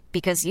hire me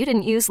because you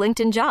didn't use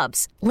LinkedIn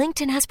Jobs.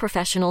 LinkedIn has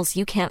professionals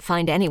you can't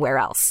find anywhere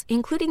else,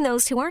 including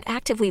those who aren't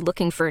actively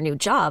looking for a new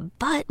job,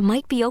 but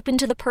might be open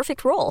to the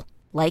perfect role,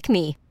 like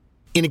me.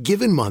 In a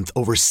given month,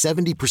 over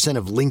 70%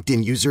 of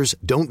LinkedIn users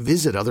don't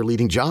visit other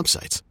leading job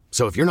sites.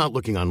 So if you're not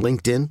looking on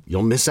LinkedIn,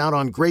 you'll miss out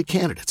on great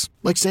candidates,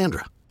 like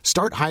Sandra.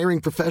 Start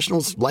hiring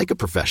professionals like a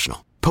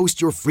professional.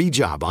 Post your free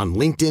job on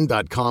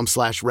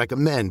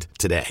linkedin.com/recommend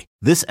today.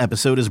 This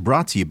episode is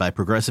brought to you by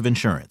Progressive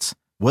Insurance.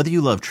 Whether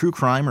you love true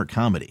crime or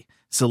comedy,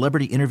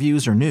 celebrity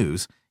interviews or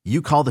news,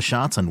 you call the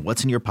shots on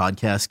what's in your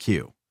podcast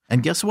queue.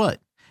 And guess what?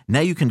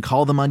 Now you can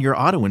call them on your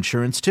auto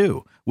insurance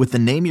too with the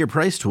Name Your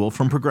Price tool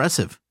from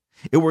Progressive.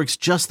 It works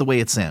just the way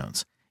it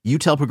sounds. You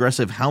tell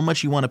Progressive how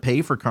much you want to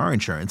pay for car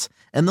insurance,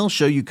 and they'll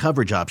show you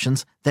coverage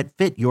options that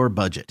fit your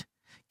budget.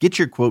 Get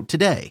your quote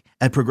today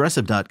at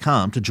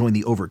Progressive.com to join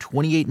the over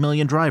 28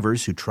 million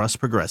drivers who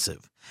trust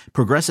Progressive.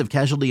 Progressive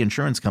Casualty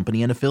Insurance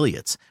Company and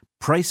Affiliates.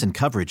 Price and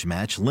coverage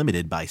match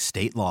limited by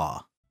state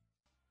law.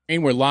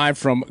 And we're live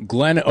from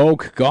Glen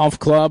Oak Golf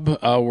Club.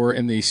 We're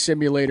in the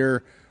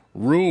simulator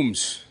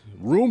rooms.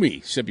 Roomy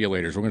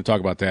simulators. We're going to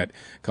talk about that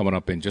coming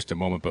up in just a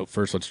moment. But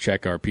first, let's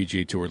check our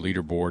PGA Tour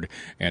leaderboard.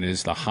 And it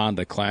is the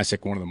Honda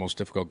Classic, one of the most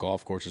difficult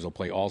golf courses they'll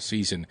play all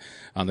season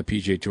on the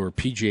PGA Tour.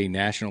 PGA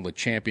National, the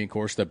champion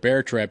course, the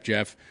Bear Trap,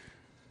 Jeff.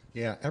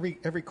 Yeah,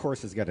 every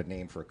course has got a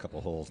name for a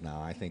couple holes now.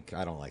 I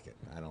don't like it.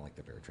 I don't like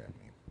the Bear Trap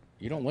name.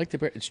 You don't like the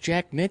Bear? It's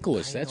Jack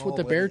Nicklaus. That's what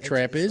the Bear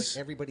Trap is.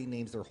 Like everybody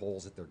names their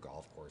holes at their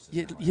golf courses.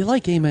 You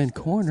like Amen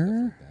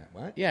Corner.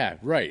 What? Yeah,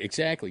 right,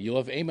 exactly. You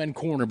love Amen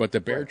Corner, but the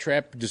Bear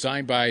Trap,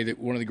 designed by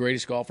one of the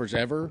greatest golfers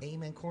ever.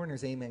 Amen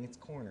Corner's Amen, it's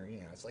Corner.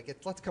 Yeah, it's like,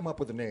 let's come up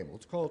with a name.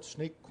 Let's call it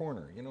Snake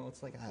Corner. You know,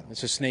 it's like, I don't know.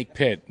 It's a Snake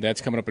Pit.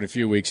 That's coming up in a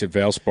few weeks at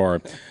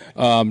Valspar.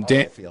 I'll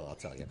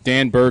tell you.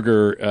 Dan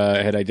Berger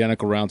had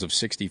identical rounds of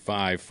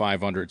 65,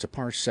 500. It's a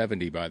par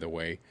 70, by the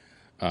way.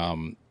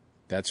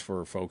 That's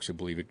for folks who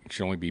believe it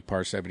should only be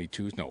par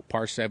 72s. No,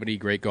 par 70,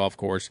 great golf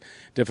course.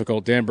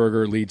 Difficult. Dan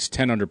Berger leads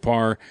 10 under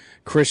par.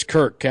 Chris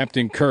Kirk,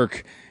 Captain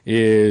Kirk,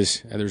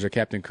 there's a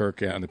Captain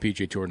Kirk on the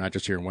PGA Tour, not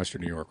just here in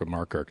Western New York with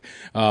Mark Kirk.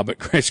 But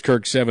Chris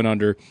Kirk, 7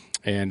 under.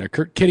 And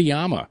Kurt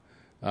Kitayama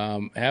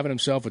having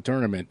himself a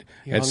tournament.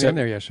 He hung in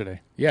there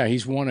yesterday. Yeah,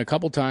 he's won a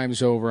couple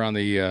times over on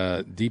the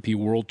DP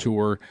World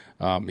Tour.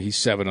 He's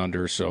 7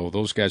 under, so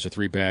those guys are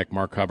 3 back.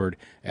 Mark Hubbard,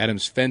 Adam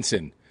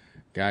Svensson.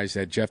 Guys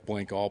that Jeff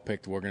Blank all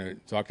picked. We're going to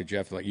talk to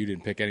Jeff like you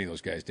didn't pick any of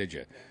those guys, did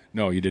you?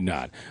 No, you did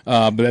not.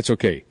 But that's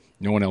okay.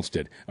 No one else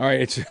did. All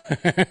right,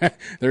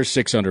 they're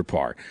 6 under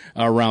par.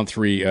 Round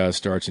 3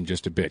 starts in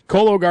just a bit.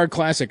 Cologuard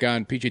Classic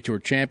on PGA Tour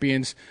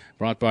Champions,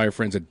 brought by our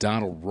friends at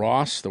Donald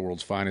Ross, the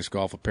world's finest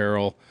golf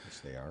apparel. Yes,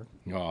 they are.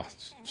 Oh,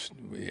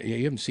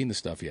 you haven't seen the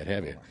stuff yet,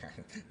 have you?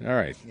 All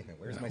right. Yeah,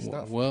 where's my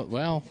stuff?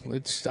 Well,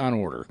 it's on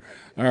order.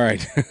 All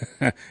right.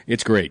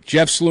 It's great.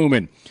 Jeff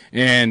Sluman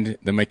and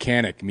the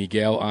mechanic,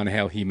 Miguel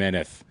Angel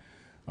Jimenez,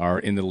 are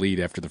in the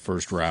lead after the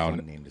first round.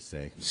 Fun name to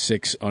say.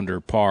 6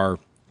 under par.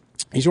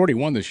 He's already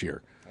won this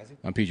year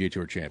on PGA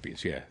Tour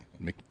Champions. Yeah,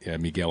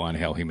 Miguel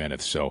Angel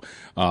Jimenez. So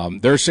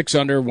they're 6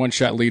 under,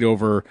 1-shot lead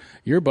over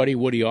your buddy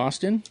Woody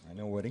Austin. I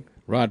know Woody.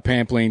 Rod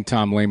Pampling,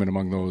 Tom Lehman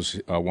among those,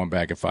 1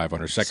 back at 5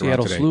 under. Second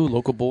Seattle round today. Slew,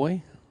 local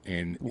boy.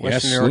 And Western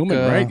yes, New York,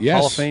 Sluman, right? Yes.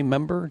 Hall of Fame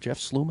member, Jeff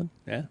Sluman.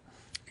 Yeah.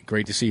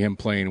 Great to see him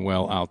playing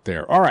well out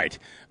there. All right.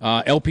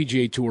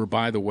 LPGA Tour,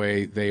 by the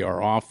way, they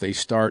are off. They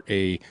start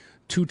a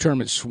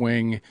 2-tournament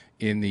swing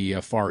in the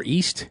Far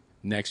East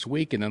next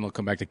week, and then they'll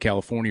come back to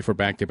California for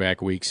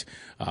back-to-back weeks.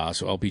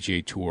 So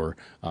LPGA Tour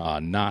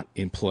not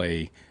in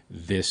play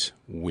this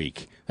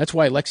week. That's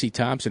why Lexi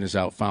Thompson is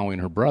out following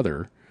her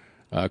brother,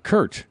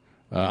 Kurt,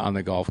 on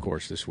the golf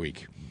course this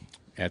week.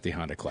 at the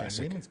Honda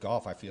Classic. Women's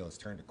golf, I feel, has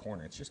turned a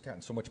corner. It's just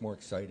gotten so much more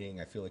exciting.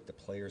 I feel like the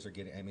players are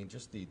getting,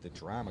 just the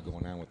drama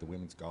going on with the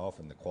women's golf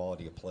and the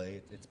quality of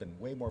play. It's been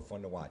way more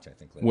fun to watch, I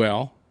think. Lately.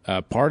 Well,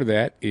 part of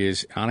that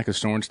is Annika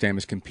Sorenstam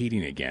is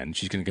competing again.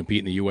 She's going to compete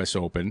in the U.S.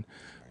 Open.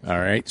 All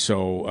right.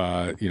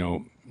 So,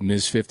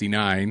 Ms.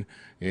 59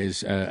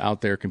 is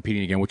out there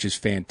competing again, which is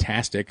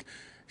fantastic.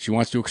 She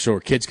wants to, so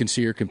her kids can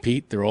see her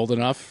compete. They're old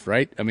enough,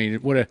 right? I mean,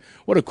 what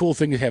a cool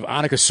thing to have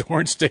Annika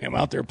Sorenstam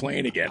out there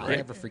playing again, right? I'll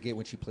never forget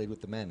when she played with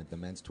the men at the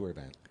men's tour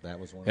event. That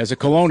was one as a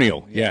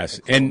colonial, yes,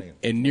 a colonial.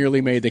 And nearly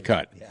made the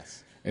cut.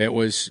 Yes, it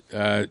was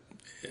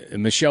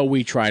Michelle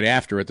Wee tried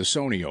after at the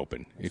Sony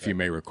Open, if you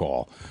may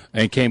recall,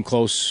 and came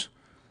close,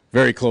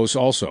 very close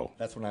also.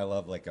 That's when I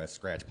love like a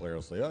scratch player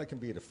will say, "Oh, I can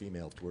be at a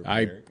female tour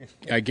player."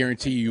 I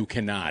guarantee you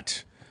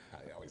cannot.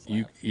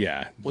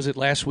 Was it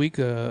last week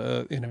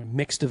in a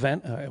mixed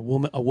event? A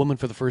woman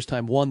for the first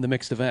time won the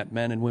mixed event,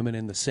 men and women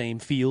in the same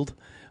field.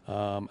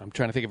 I'm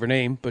trying to think of her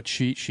name, but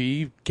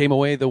she came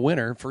away the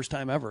winner, first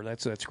time ever.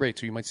 That's great.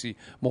 So you might see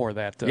more of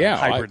that.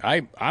 Hybrid.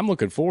 I'm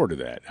looking forward to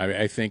that.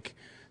 I think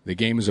the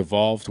game has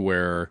evolved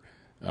where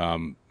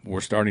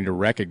we're starting to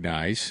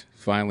recognize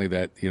finally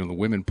that the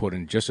women put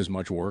in just as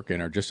much work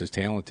and are just as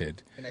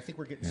talented. And I think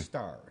we're getting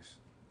stars.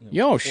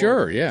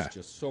 Sure, yeah. It's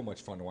just so much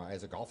fun to watch.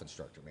 As a golf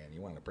instructor, man,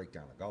 you want to break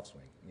down a golf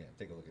swing. Yeah,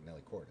 take a look at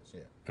Nelly Cordes.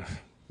 Yeah,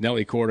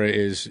 Nelly Corda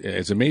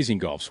is amazing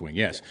golf swing.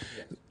 Yes,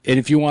 and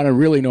if you want to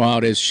really know how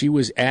it is, she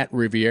was at the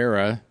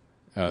Riviera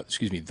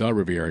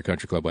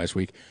Country Club last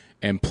week,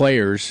 and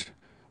players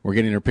were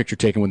getting their picture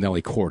taken with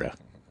Nelly Corda.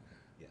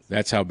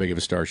 That's how big of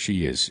a star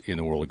she is in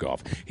the world of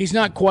golf. He's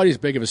not quite as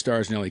big of a star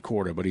as Nelly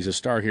Corda, but he's a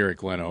star here at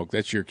Glen Oak.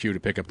 That's your cue to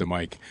pick up the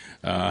mic.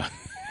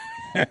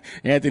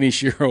 Anthony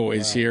Shiro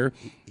is here.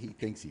 He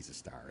thinks he's a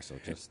star, so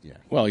just, yeah.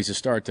 Well, he's a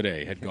star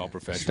today, head golf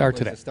professional. Star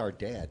today. He's a star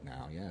dad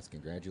now, yes.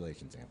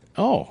 Congratulations, Anthony.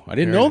 Oh, I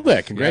didn't know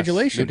that.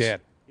 Congratulations. Yes, your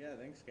dad.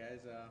 Yeah, thanks, guys.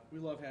 We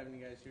love having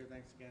you guys here.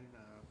 Thanks again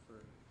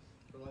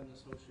for letting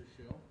us host your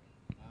show.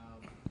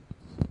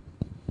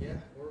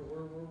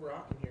 We're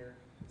rocking here.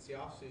 It's the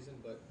off season,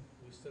 but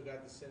we still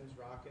got the Sims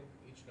rocking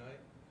each night.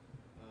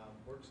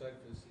 We're excited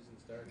for the season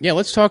start. Yeah,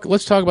 let's talk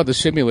about the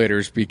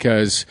simulators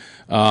because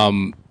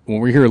when we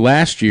were here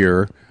last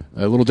year,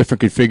 a little different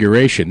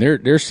configuration.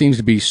 There seems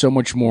to be so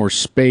much more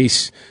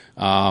space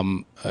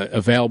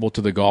available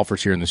to the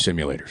golfers here in the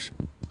simulators.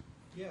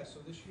 Yeah, so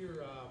this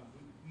year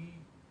we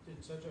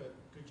did such a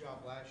good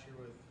job last year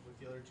with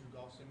the other two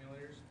golf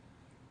simulators.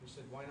 We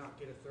said, why not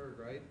get a third,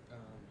 right?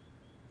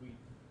 We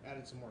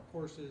added some more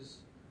courses.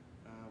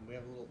 We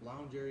have a little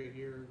lounge area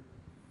here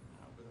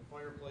with a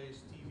fireplace,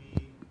 TV,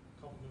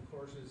 a couple new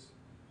courses.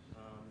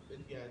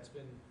 It's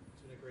been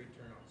a great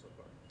turnout so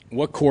far.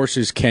 What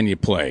courses can you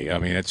play? I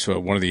mean, that's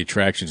one of the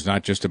attractions,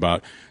 not just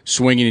about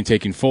swinging and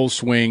taking full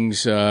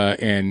swings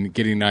and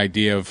getting an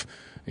idea of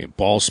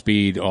ball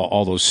speed,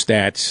 all those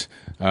stats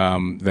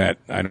that,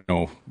 I don't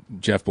know,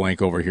 Jeff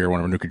Blank over here,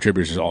 one of our new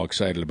contributors, is all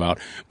excited about.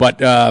 But,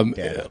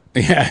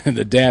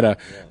 the data,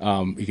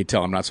 you can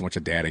tell I'm not so much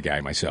a data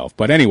guy myself.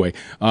 But anyway,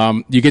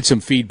 you get some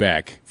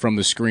feedback from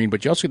the screen,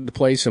 but you also get to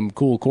play some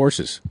cool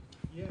courses.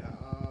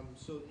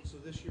 So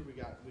this year we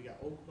got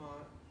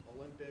Oakmont,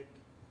 Olympic,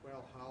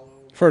 Quail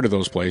Hollow. Heard of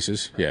those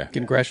places, yeah.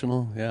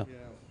 Congressional, yeah.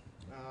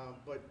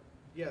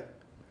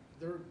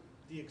 They're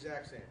the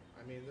exact same.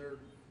 I mean, they're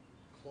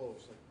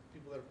close. Like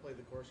people that have played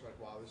the course are like,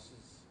 wow,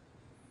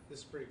 this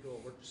is pretty cool.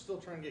 We're still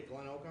trying to get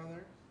Glen Oak on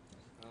there.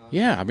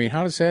 Yeah, I mean,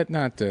 how does that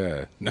not?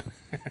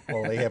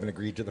 Well, they haven't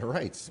agreed to the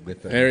rights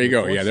with. There you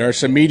go. Yeah, there are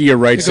some media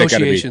rights that got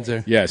to be.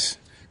 There. Yes.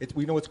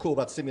 We know what's cool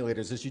about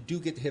simulators is you do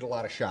get to hit a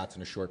lot of shots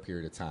in a short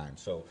period of time.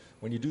 So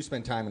when you do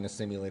spend time in a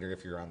simulator,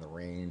 if you're on the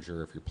range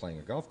or if you're playing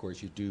a golf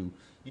course, you do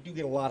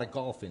get a lot of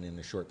golf in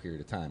a short period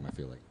of time. I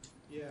feel like.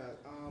 Yeah,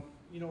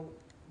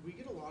 we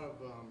get a lot of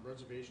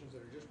reservations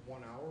that are just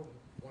 1 hour,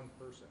 one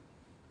person,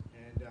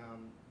 and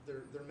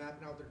they're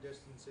mapping out their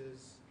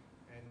distances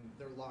and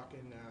they're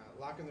locking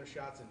their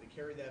shots in to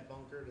carry that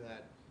bunker to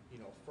that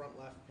front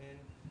left pin.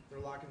 They're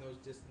locking those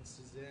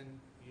distances in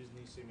using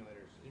these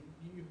simulators.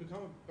 You become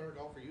a better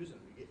golfer using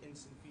them. You get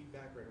instant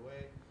feedback right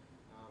away.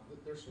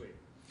 They're sweet.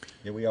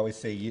 Yeah, we always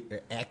say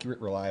accurate,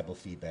 reliable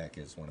feedback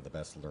is one of the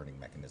best learning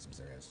mechanisms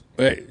there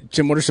is.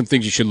 Tim, what are some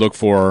things you should look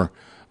for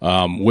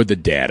with the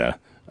data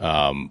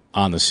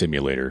on the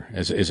simulator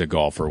as a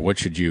golfer? What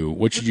should you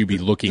be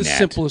looking at? The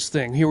simplest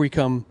thing. Here we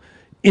come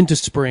into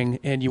spring,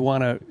 and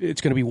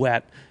it's going to be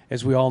wet,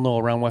 as we all know,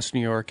 around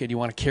Western New York, and you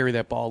want to carry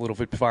that ball a little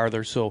bit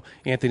farther. So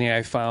Anthony and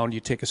I found you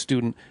take a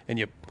student and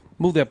you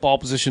move that ball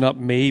position up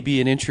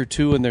maybe an inch or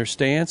two in their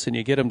stance, and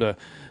you get them to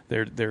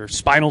their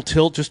spinal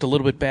tilt just a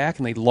little bit back,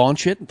 and they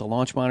launch it. The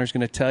launch monitor is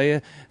going to tell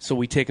you. So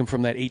we take them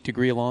from that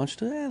 8-degree launch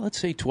to, let's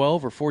say,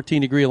 12 or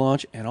 14-degree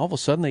launch, and all of a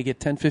sudden they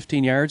get 10,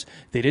 15 yards.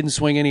 They didn't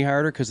swing any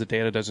harder because the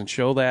data doesn't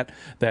show that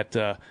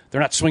they're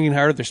not swinging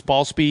harder. Their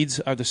ball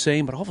speeds are the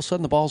same, but all of a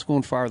sudden the ball's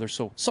going farther.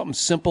 So something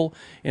simple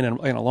in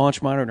a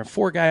launch monitor, and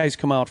 4 guys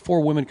come out,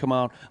 4 women come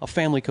out, a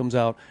family comes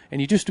out, and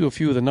you just do a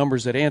few of the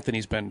numbers that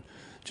Anthony's been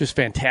just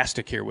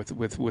fantastic here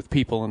with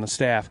people and the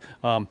staff.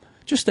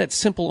 just that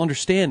simple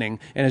understanding.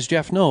 And as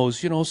Jeff knows,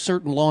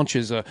 certain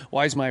launches,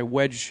 why is my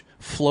wedge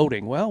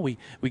floating? Well, we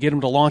get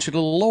them to launch it a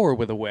little lower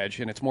with a wedge,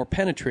 and it's more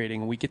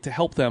penetrating, and we get to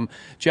help them.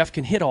 Jeff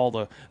can hit all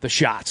the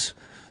shots.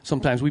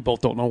 Sometimes we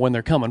both don't know when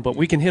they're coming, but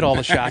we can hit all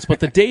the shots. But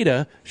the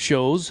data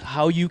shows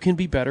how you can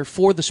be better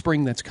for the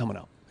spring that's coming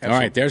up. Absolutely.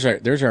 All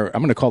right, there's our.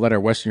 I'm going to call that our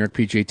Western New York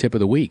PGA tip of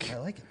the week. I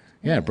like it.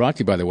 Yeah, brought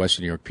to you by the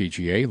Western New York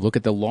PGA. Look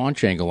at the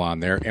launch angle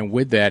on there, and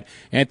with that,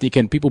 Anthony,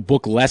 can people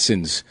book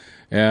lessons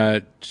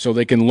so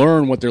they can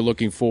learn what they're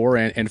looking for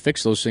and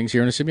fix those things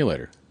here in a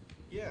simulator?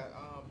 Yeah,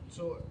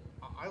 so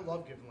I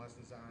love giving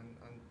lessons on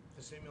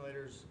the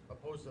simulators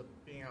opposed to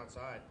being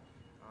outside.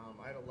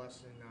 I had a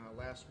lesson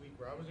last week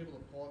where I was able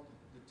to pull up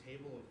the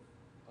table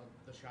of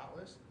the shot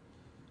list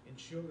and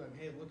show them,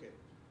 hey, look at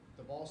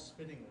the ball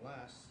spinning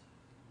less.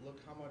 Look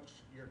how much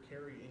your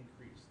carry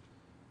increased,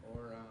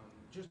 or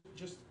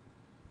just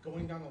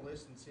going down the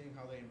list and seeing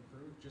how they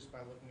improve just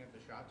by looking at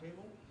the shot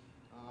table.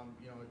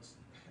 It's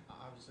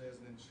obviously, as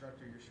an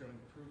instructor, you're showing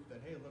proof that,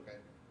 hey, look, I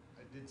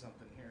did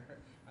something here.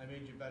 I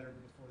made you better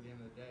before the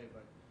end of the day.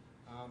 But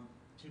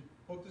to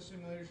book the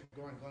simulators, you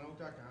can go on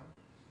glenoak.com.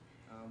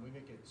 We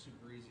make it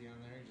super easy on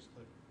there. You just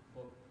click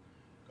book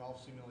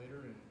golf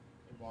simulator, and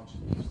it walks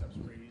you through the steps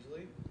pretty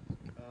easily.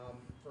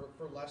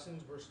 For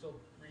lessons, we're still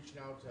reaching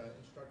out to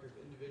instructors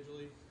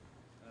individually.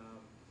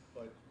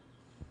 But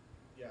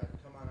yeah,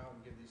 come on out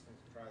and give these things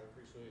a try. They're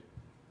pretty sweet.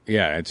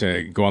 Yeah, it's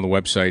go on the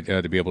website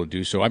to be able to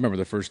do so. I remember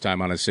the first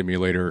time on a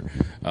simulator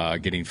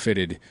getting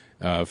fitted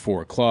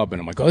for a club, and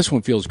I'm like, oh, this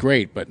one feels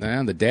great, but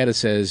the data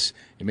says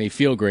it may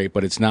feel great,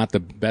 but it's not the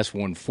best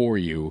one for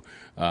you.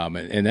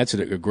 And that's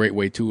a great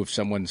way, too, if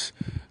someone's,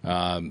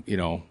 want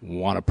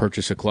to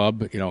purchase a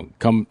club,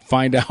 come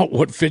find out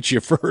what fits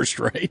you first,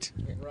 right?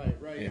 Right.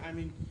 Yeah. I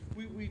mean,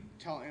 we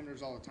tell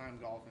amateurs all the time,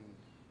 golf, and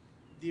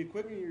the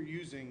equipment you're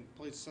using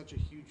plays such a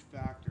huge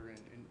factor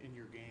in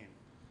your game.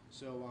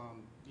 So,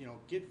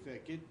 get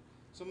fit, get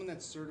someone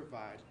that's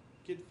certified,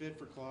 get fit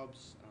for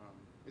clubs.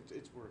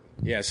 It's worth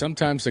it. Yeah,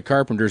 sometimes the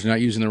carpenter's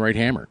not using the right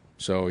hammer,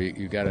 so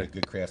you got to. A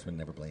good craftsman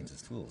never blames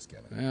his tools,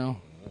 Kevin.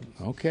 Well,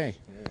 okay.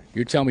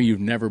 You're telling me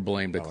you've never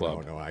blamed a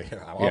club? No.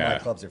 All my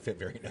clubs are fit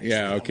very nicely.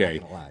 Yeah, okay.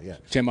 I'm not gonna lie, yeah.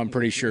 Tim, I'm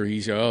pretty sure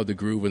he's the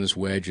groove in this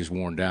wedge is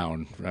worn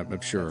down.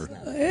 I'm sure.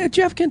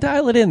 Jeff can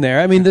dial it in there.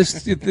 I mean,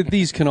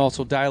 these can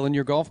also dial in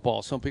your golf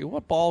ball. Some people,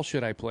 what ball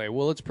should I play?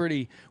 Well, it's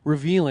pretty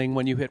revealing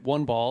when you hit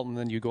one ball and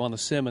then you go on the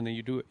sim and then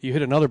you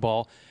hit another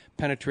ball.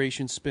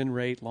 Penetration, spin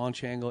rate,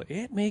 launch angle,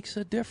 it makes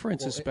a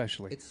difference,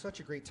 especially. It's such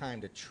a great time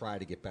to try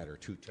to get better,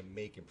 to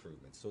make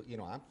improvements. So,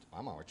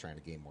 I'm always trying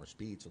to gain more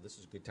speed, so this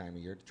is a good time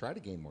of year to try to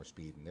gain more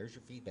speed. And there's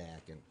your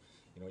feedback, and,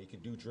 you can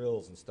do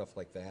drills and stuff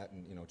like that,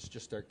 and,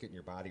 just start getting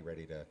your body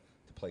ready to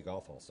play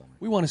golf all summer.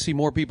 We want to see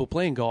more people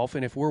playing golf,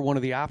 and if we're one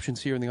of the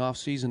options here in the off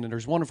season, and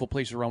there's wonderful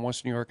places around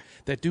Western New York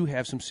that do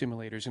have some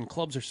simulators, and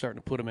clubs are starting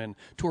to put them in,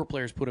 tour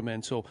players put them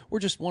in, so we're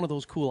just one of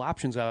those cool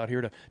options out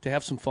here to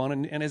have some fun,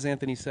 and as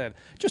Anthony said,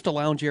 just a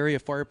lounge area, a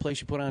fireplace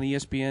you put on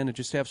ESPN, and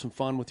just have some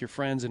fun with your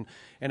friends, and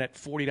at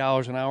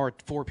 $40 an hour,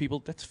 4 people,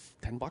 that's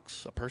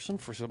 $10 a person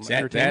for some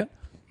entertainment.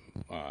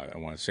 I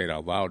want to say it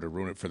out loud to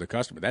ruin it for the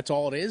customer. That's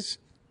all it is?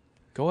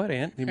 Go ahead,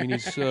 Ant. I mean,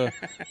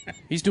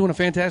 he's doing a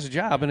fantastic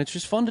job, and it's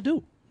just fun to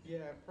do.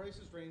 Yeah,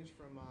 prices range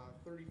from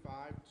 $35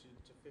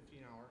 to $50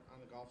 an hour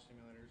on the golf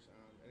simulators,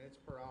 and it's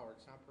per hour.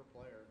 It's not per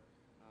player.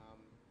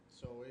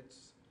 So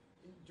it's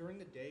during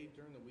the day,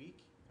 during the week.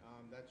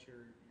 That's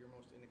your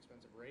most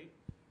inexpensive rate.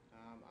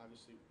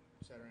 Obviously,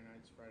 Saturday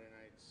nights, Friday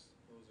nights,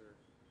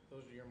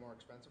 those are your more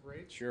expensive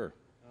rates. Sure.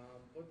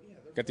 But yeah,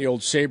 got the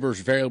old Sabres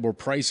variable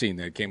pricing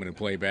that came into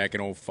play back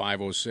in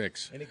 05,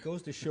 06. And it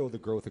goes to show the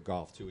growth of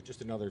golf, too. It's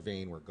just another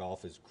vein where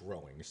golf is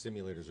growing. The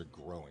simulators are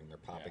growing. They're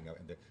popping up,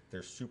 and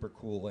they're super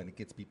cool, and it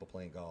gets people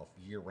playing golf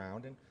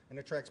year-round and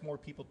attracts more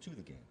people to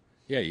the game.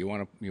 Yeah, you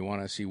want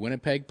to see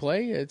Winnipeg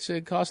play?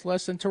 It costs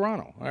less than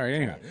Toronto. All right,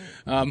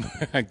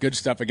 anyway. Good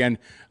stuff. Again,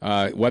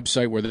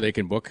 website where they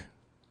can book?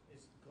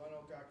 It's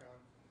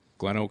glenoak.com.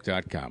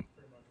 Glenoak.com.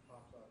 Pretty much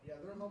pops up. Yeah,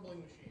 they're humbling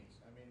machines.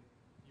 I mean,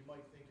 you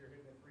might think you're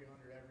hitting a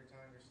 300 every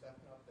time you're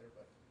stepping up there,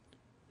 but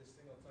this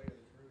thing will tell you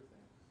the truth.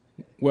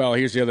 Well,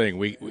 here's the other thing.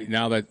 We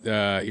now that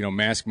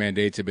mask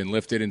mandates have been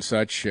lifted and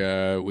such,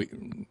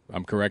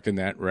 I'm correct in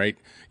that, right?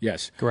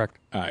 Yes, correct.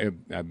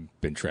 I've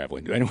been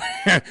traveling. Anyway,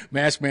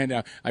 mask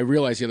mandate. I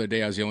realized the other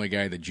day I was the only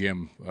guy at the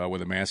gym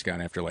with a mask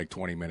on after like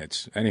 20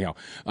 minutes. Anyhow,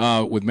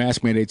 with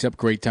mask mandates up,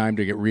 great time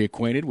to get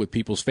reacquainted with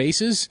people's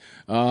faces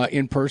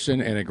in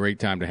person, and a great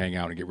time to hang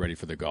out and get ready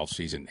for the golf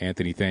season.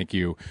 Anthony, thank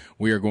you.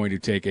 We are going to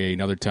take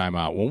another time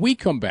out. When we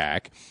come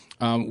back,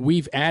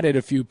 we've added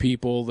a few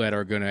people that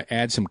are going to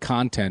add some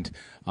content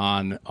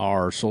on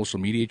our social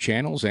media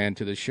channels and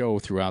to the show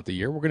throughout the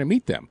year. We're going to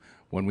meet them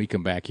when we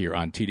come back here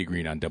on Tee to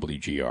Green on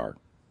WGR.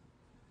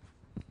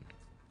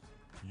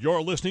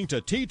 You're listening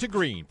to Tee to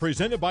Green,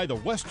 presented by the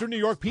Western New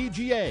York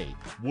PGA.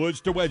 Woods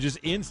to wedges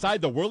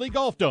inside the Whirly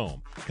Golf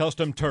Dome,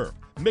 Custom Turf,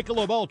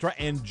 Michelob Ultra,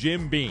 and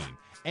Jim Beam.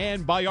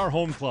 And by our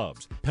home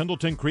clubs,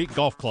 Pendleton Creek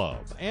Golf Club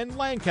and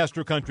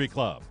Lancaster Country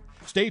Club.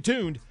 Stay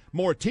tuned.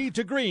 More Tee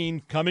to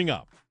Green coming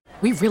up.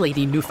 We really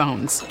need new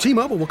phones.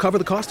 T-Mobile will cover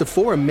the cost of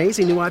 4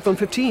 amazing new iPhone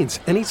 15s,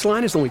 and each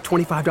line is only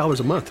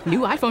 $25 a month. New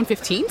iPhone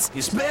 15s?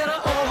 It's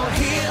better over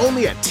here.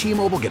 Only at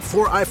T-Mobile, get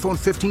 4 iPhone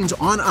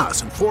 15s on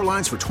us and 4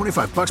 lines for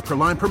 $25 per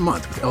line per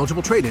month with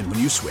eligible trade-in when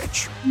you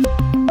switch.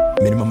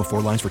 Minimum of 4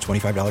 lines for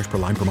 $25 per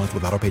line per month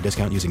with autopay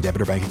discount using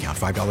debit or bank account.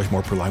 $5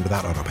 more per line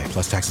without autopay,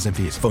 plus taxes and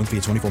fees. Phone fee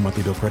at 24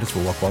 monthly bill credits for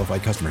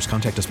well-qualified customers.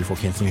 Contact us before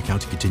canceling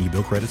account to continue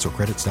bill credits or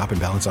credit stop and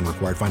balance on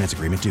required finance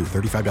agreement due.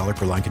 $35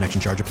 per line connection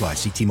charge applies.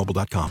 See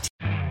T-Mobile.com.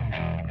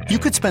 You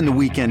could spend the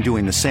weekend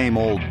doing the same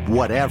old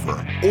whatever,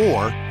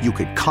 or you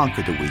could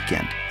conquer the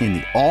weekend in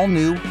the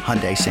all-new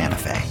Hyundai Santa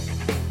Fe.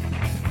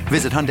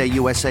 Visit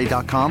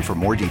HyundaiUSA.com for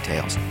more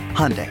details.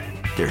 Hyundai,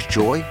 there's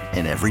joy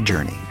in every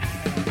journey.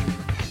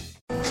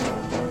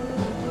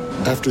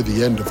 After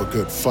the end of a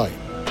good fight,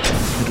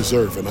 you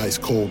deserve an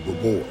ice-cold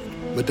reward.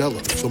 Modelo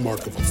is the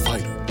mark of a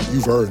fighter.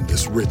 You've earned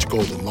this rich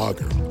golden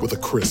lager with a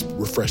crisp,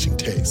 refreshing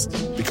taste.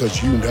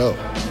 Because you know,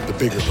 the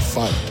bigger the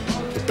fight,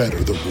 the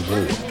better the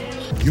reward.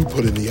 You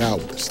put in the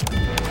hours,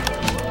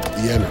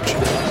 the energy,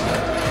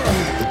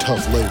 the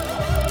tough labor.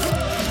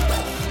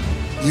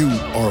 You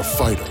are a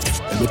fighter,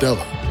 and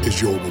Modelo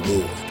is your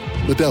reward.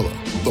 Modelo,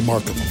 the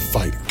mark of a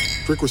fighter.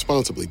 Drink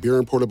responsibly. Beer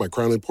imported by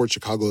Crown Imports,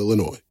 Chicago,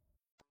 Illinois.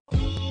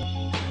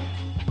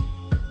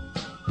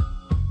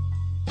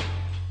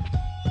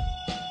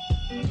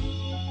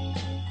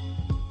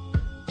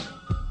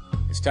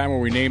 It's time where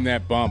we name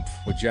that bump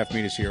with Jeff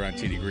Meadis here on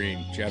TD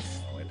Green. Jeff.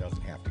 Oh, it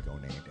doesn't have to go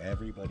named.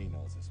 Everybody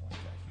knows this one, Jeff.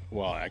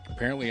 Well,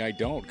 apparently I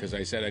don't, because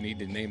I said I need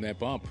to name that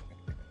bump.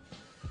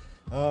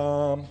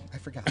 I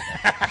forgot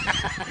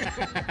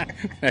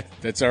that.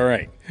 That's all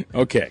right.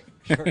 Okay.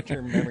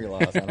 Short-term memory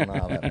loss. I don't know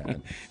how that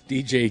happened.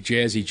 DJ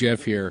Jazzy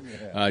Jeff here.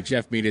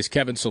 Jeff Meadis,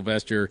 Kevin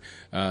Sylvester,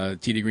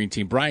 TD Green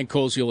team. Brian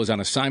Koziel is on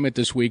assignment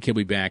this week. He'll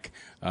be back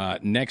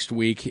next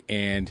week,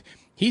 and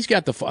he's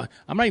got the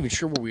I'm not even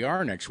sure where we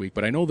are next week,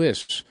 but I know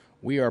this.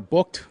 We are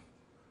booked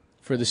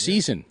for the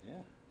season. Yeah.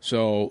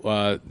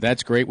 So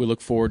that's great. We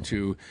look forward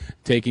to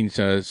taking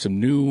some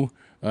new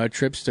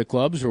trips to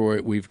clubs.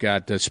 Or we've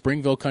got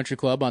Springville Country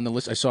Club on the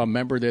list. I saw a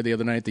member there the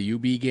other night at the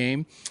UB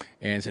game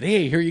and said,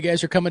 "Hey, here you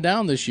guys are coming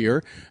down this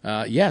year."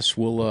 Yes,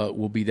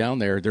 we'll be down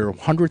there. Their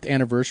 100th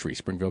anniversary,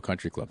 Springville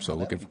Country Club. So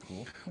looking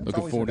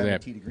forward to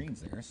that. TD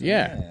Green's there. So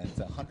yeah, it's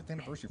a 100th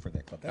anniversary for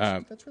that club.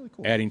 That's really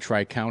cool. Adding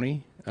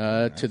Tri-County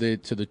to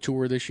the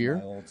tour this year.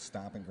 My old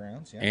stomping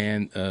grounds. Yeah.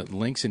 And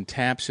Links and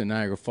Taps in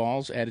Niagara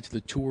Falls added to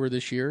the tour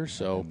this year.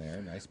 So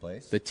there, nice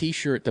place. The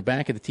T-shirt, the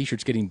back of the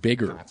T-shirt's getting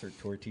bigger. Concert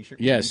tour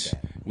T-shirt. Yes,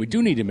 we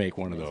do need to make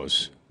one of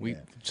those.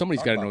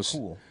 Somebody's got to know.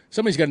 Cool.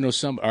 Somebody's got to know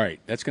some. All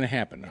right, that's going to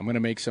happen. I'm going to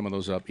make some of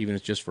those up, even if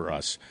it's just for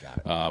us.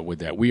 With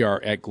that, we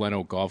are at Glen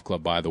Oak Golf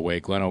Club, by the way,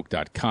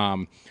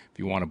 glenoak.com. If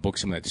you want to book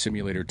some of that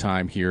simulator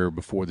time here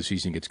before the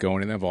season gets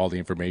going, and have all the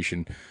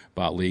information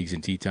about leagues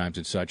and tee times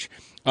and such.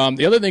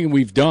 The other thing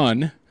we've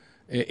done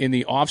in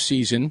the off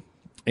season,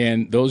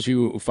 and those of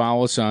you who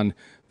follow us on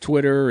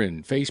Twitter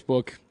and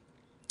Facebook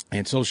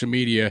and social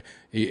media,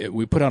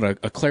 we put out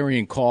a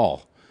clarion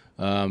call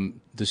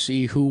to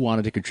see who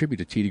wanted to contribute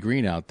to Tee to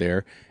Green out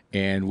there,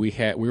 and we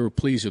were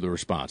pleased with the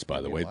response.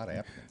 By the way, a lot of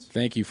applicants.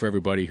 Thank you for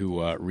everybody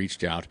who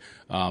reached out.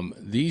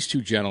 These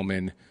two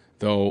gentlemen,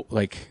 though,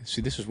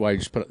 this is why I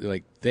just put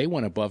they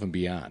went above and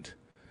beyond,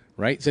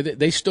 right? So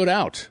they stood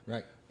out,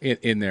 right,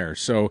 in there.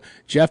 So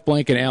Jeff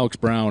Blank and Alex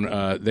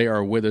Brown, they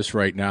are with us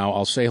right now.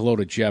 I'll say hello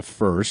to Jeff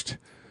first.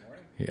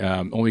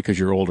 Only because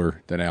you're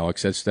older than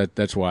Alex.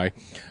 That's why.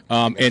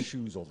 And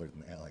shoes older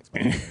than Alex.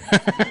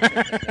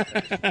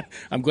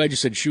 I'm glad you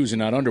said shoes and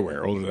not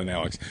underwear. Older than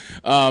Alex.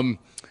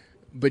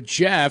 But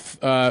Jeff,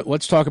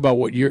 let's talk about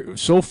what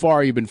so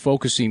far you've been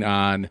focusing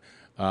on.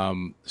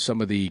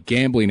 Some of the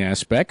gambling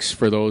aspects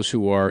for those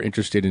who are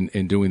interested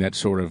in doing that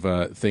sort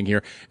of thing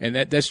here, and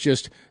that's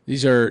just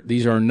these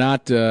are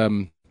not.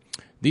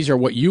 These are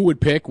what you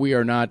would pick. We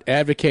are not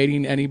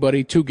advocating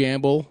anybody to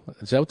gamble.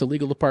 Is that what the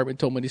legal department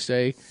told me to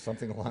say?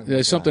 Something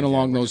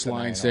along those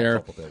lines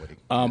there.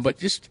 But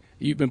just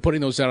you've been putting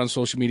those out on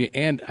social media,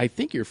 and I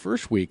think your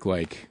first week,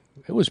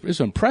 it was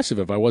impressive.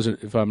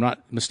 If I'm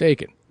not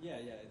mistaken. Yeah,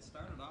 it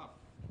started off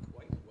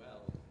quite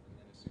well, and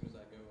then as soon as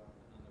I go on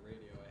the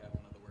radio, I have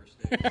one of the worst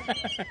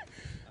days.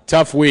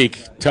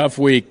 Tough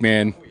week,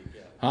 man.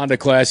 Honda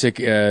Classic,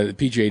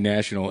 PGA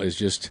National is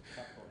just.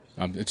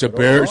 It's a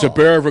bear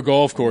of a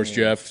golf course,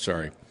 Jeff.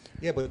 Sorry.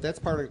 Yeah, but that's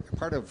part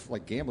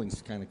of gambling's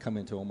kind of come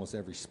into almost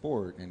every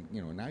sport, and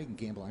now you can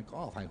gamble on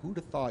golf. Who'd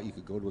have thought you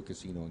could go to a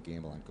casino and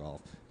gamble on golf?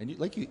 And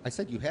I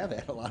said, you have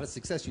had a lot of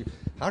success.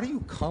 How do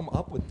you come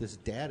up with this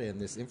data and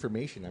this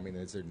information? I mean,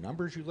 is there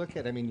numbers you look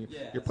at? I mean,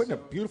 you're putting a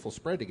beautiful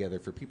spread together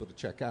for people to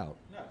check out.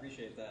 No, I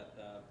appreciate that.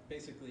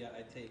 Basically,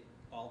 I take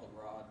all the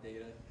raw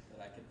data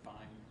that I could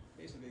find,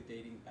 basically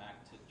dating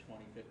back to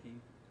 2015.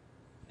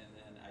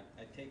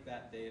 I take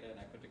that data and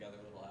I put together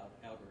a little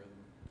algorithm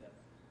that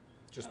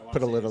just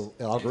put a little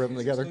algorithm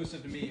together. It's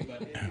exclusive to me,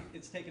 but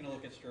it's taken a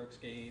look at strokes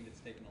gained.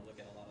 It's taken a look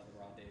at a lot of the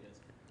raw data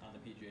on the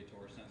PGA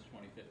Tour since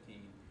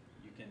 2015.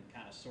 You can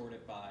kind of sort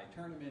it by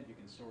tournament, you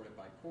can sort it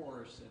by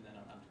course, and then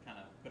I'm kind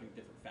of putting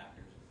different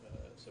factors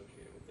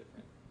associated with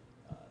different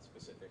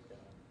specific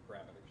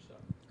parameters. So.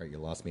 All right, you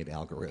lost me at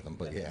algorithm,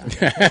 but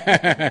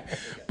yeah.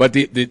 But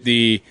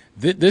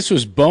this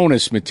was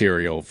bonus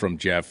material from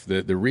Jeff.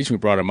 The reason we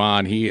brought him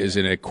on, he is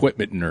an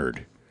equipment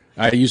nerd.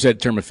 I use that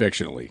term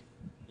affectionately.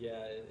 Yeah,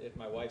 if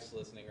my wife's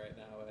listening right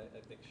now,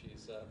 I think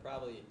she's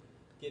probably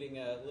getting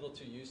a little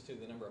too used to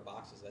the number of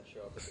boxes that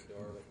show up at the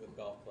door with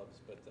golf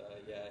clubs. But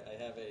yeah, I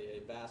have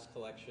a vast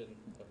collection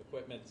of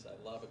equipment. I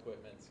love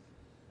equipment.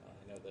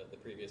 I know the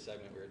previous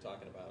segment we were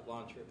talking about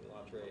launch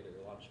rate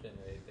or launch spin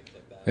rate, things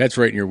like that. That's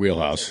right in your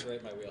wheelhouse. That's right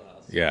in my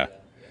wheelhouse. Yeah.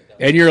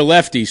 And you're a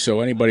lefty,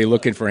 so anybody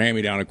looking for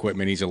hand-me-down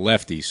equipment, he's a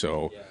lefty,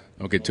 so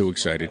don't get too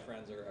excited. My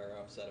friends are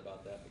upset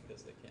about that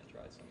because they can't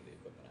try some of the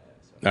equipment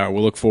I have. All right,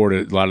 we'll look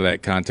forward to a lot of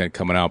that content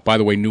coming out. By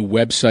the way, new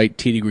website,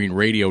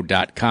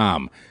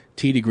 tdgreenradio.com.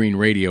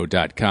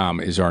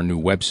 tdgreenradio.com is our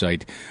new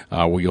website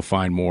where you'll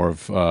find more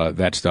of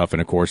that stuff.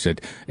 And, of course,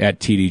 at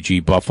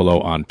TDG Buffalo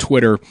on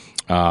Twitter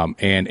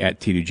and at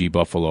TDG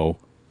Buffalo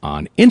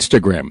on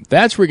Instagram.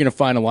 That's where you're going to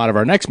find a lot of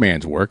our next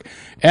man's work.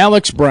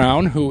 Alex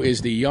Brown, who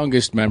is the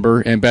youngest member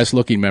and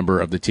best-looking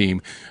member of the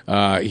team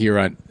here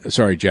on –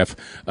 sorry, Jeff.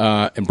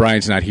 And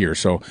Brian's not here.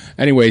 So,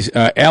 anyways,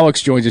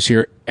 Alex joins us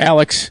here.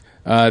 Alex,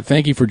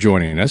 thank you for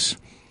joining us.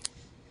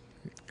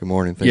 Good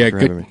morning. Thanks for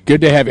having me.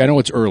 Good to have you. I know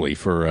it's early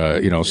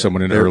for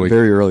someone in early.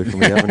 Very early for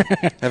me.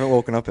 I haven't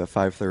woken up at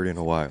 5:30 in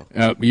a while.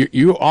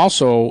 You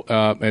also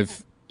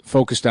have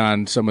focused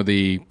on some of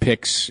the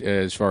picks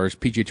as far as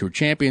PGA Tour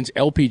champions,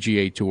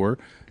 LPGA Tour.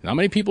 Not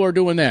many people are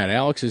doing that.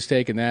 Alex has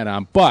taken that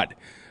on, but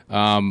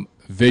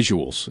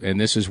visuals,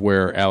 and this is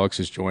where Alex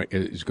is going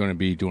to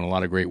be doing a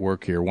lot of great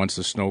work here once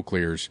the snow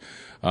clears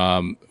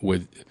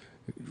with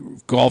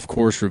golf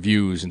course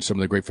reviews and some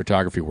of the great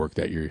photography work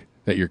that you're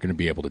going to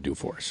be able to do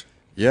for us.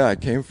 Yeah, I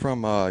came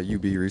from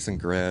UB, recent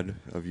grad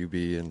of UB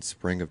in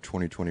spring of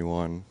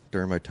 2021.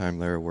 During my time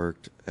there, I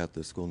worked at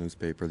the school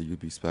newspaper, the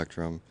UB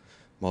Spectrum,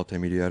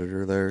 multimedia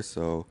editor there,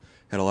 so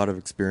had a lot of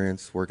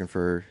experience working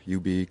for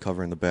UB,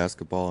 covering the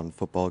basketball and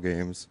football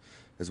games,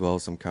 as well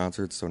as some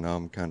concerts. So now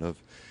I'm kind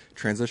of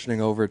transitioning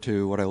over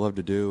to what I love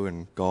to do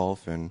in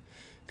golf, and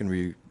going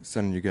to be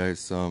sending you guys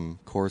some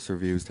course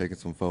reviews, taking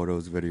some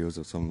photos, videos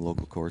of some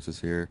local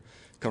courses here,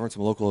 covering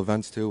some local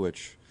events too,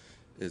 which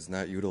is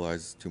not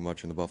utilized too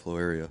much in the Buffalo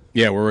area.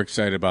 Yeah, we're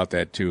excited about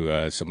that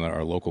too. Some of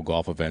our local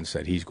golf events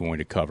that he's going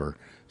to cover.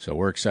 So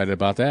we're excited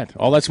about that.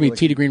 All that's going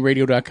to be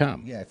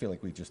tdgreenradio.com. Yeah, I feel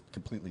like we just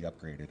completely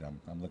upgraded.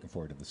 I'm looking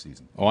forward to the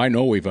season. Oh, I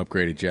know we've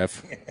upgraded,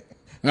 Jeff.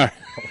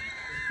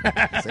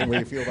 Same way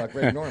you feel about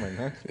Greg Norman,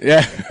 huh?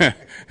 Yeah.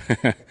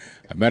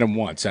 I met him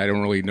once. I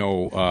don't really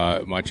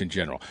know much in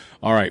general.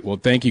 All right. Well,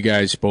 thank you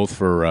guys both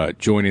for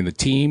joining the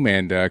team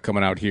and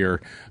coming out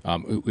here.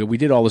 We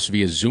did all this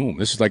via Zoom.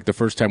 This is like the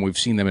first time we've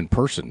seen them in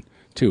person,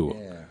 too.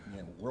 Yeah.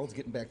 The world's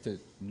getting back to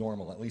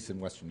normal, at least in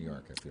Western New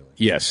York, I feel like.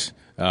 Yes,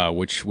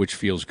 which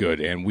feels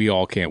good. And we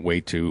all can't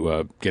wait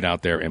to get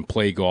out there and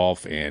play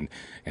golf and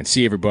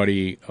see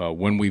everybody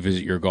when we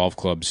visit your golf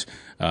clubs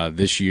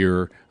this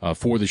year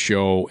for the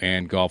show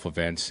and golf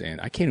events.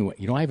 And I can't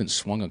even, I haven't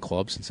swung a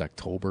club since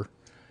October.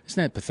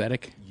 Isn't that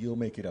pathetic? You'll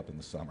make it up in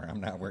the summer. I'm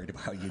not worried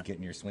about you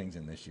getting your swings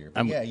in this year.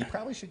 But yeah, you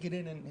probably should get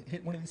in and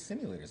hit one of these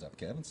simulators up,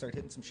 Kevin, and start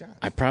hitting some shots.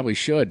 I probably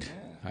should.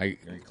 Yeah. Are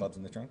your clubs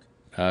in the trunk?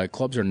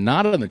 Clubs are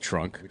not in the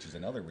trunk. Which is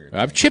another weird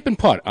I have thing. chip and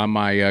putt on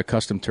my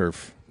custom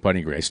turf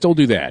putting green. I still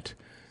do that.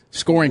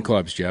 Scoring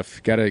clubs,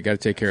 Jeff. Got to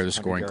take care of the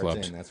scoring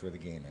clubs. That's where the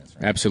game is,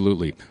 right?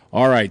 Absolutely.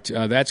 All right,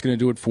 that's going to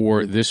do it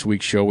for this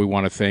week's show. We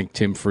want to thank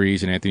Tim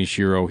Freeze and Anthony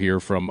Shiro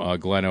here from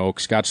Glen Oak,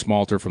 Scott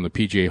Smalter from the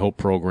PGA Hope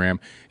program.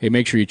 Hey,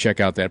 make sure you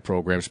check out that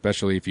program,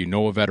 especially if you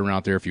know a veteran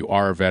out there. If you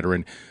are a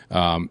veteran,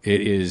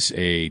 it is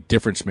a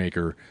difference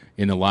maker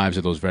in the lives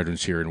of those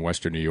veterans here in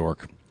Western New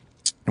York.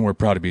 And we're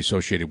proud to be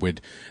associated with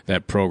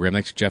that program.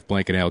 Thanks to Jeff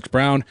Blank and Alex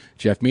Brown.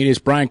 Jeff Medias.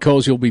 Brian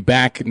Cozy will be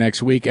back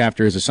next week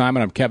after his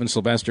assignment. I'm Kevin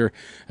Sylvester.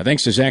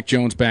 Thanks to Zach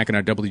Jones back in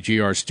our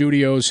WGR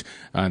studios.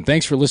 And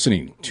thanks for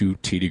listening to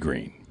Tee to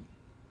Green.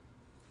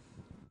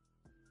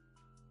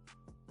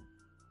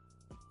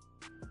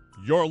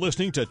 You're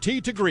listening to Tee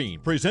to Green,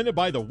 presented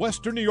by the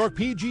Western New York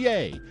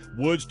PGA.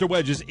 Woods to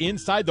wedges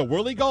inside the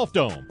Whirly Golf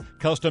Dome.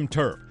 Custom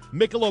turf,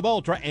 Michelob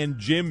Ultra, and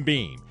Jim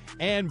Beam.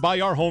 And by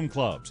our home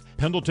clubs,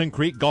 Pendleton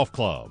Creek Golf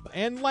Club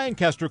and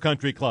Lancaster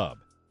Country Club.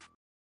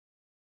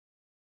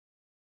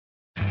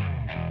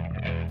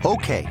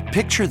 Okay,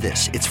 picture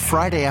this. It's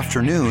Friday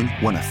afternoon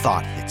when a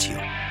thought hits you.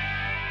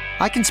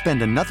 I can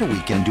spend another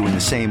weekend doing the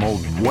same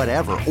old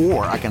whatever,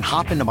 or I can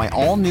hop into my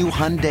all-new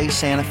Hyundai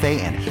Santa Fe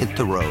and hit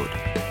the road.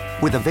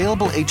 With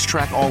available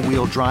H-Track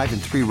all-wheel drive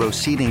and 3-row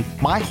seating,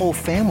 my whole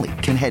family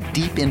can head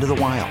deep into the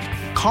wild.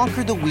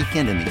 Conquer the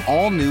weekend in the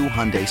all-new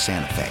Hyundai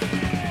Santa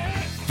Fe.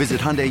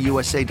 Visit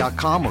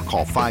HyundaiUSA.com or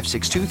call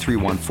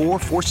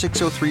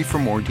 562-314-4603 for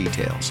more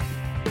details.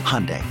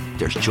 Hyundai,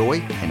 there's joy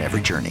in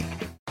every journey.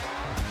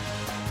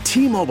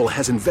 T-Mobile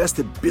has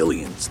invested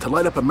billions to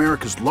light up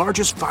America's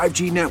largest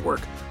 5G network,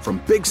 from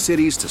big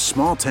cities to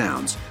small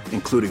towns,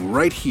 including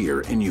right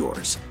here in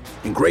yours.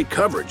 And great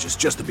coverage is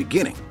just the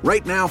beginning.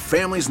 Right now,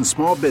 families and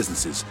small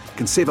businesses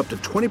can save up to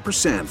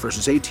 20%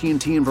 versus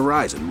AT&T and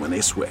Verizon when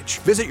they switch.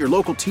 Visit your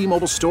local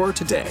T-Mobile store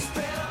today.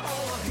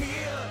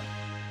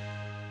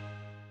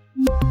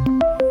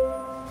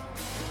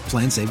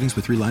 Plan savings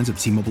with 3 lines of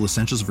T-Mobile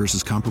Essentials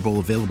versus comparable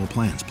available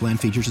plans. Plan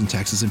features and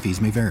taxes and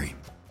fees may vary.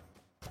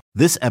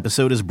 This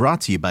episode is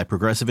brought to you by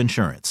Progressive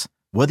Insurance.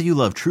 Whether you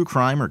love true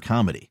crime or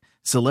comedy,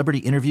 celebrity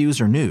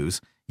interviews or news,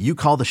 you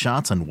call the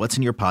shots on what's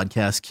in your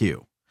podcast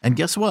queue. And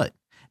guess what?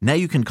 Now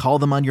you can call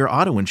them on your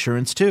auto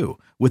insurance too,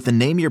 with the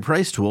Name Your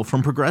Price tool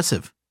from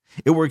Progressive.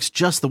 It works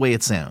just the way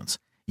it sounds.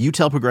 You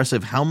tell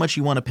Progressive how much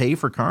you want to pay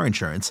for car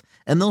insurance,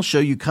 and they'll show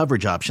you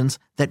coverage options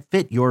that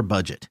fit your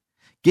budget.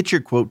 Get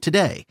your quote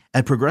today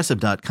at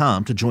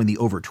Progressive.com to join the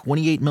over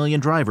 28 million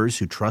drivers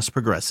who trust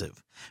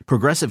Progressive.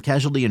 Progressive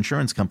Casualty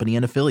Insurance Company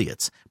and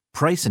Affiliates.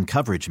 Price and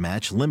coverage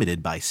match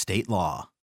limited by state law.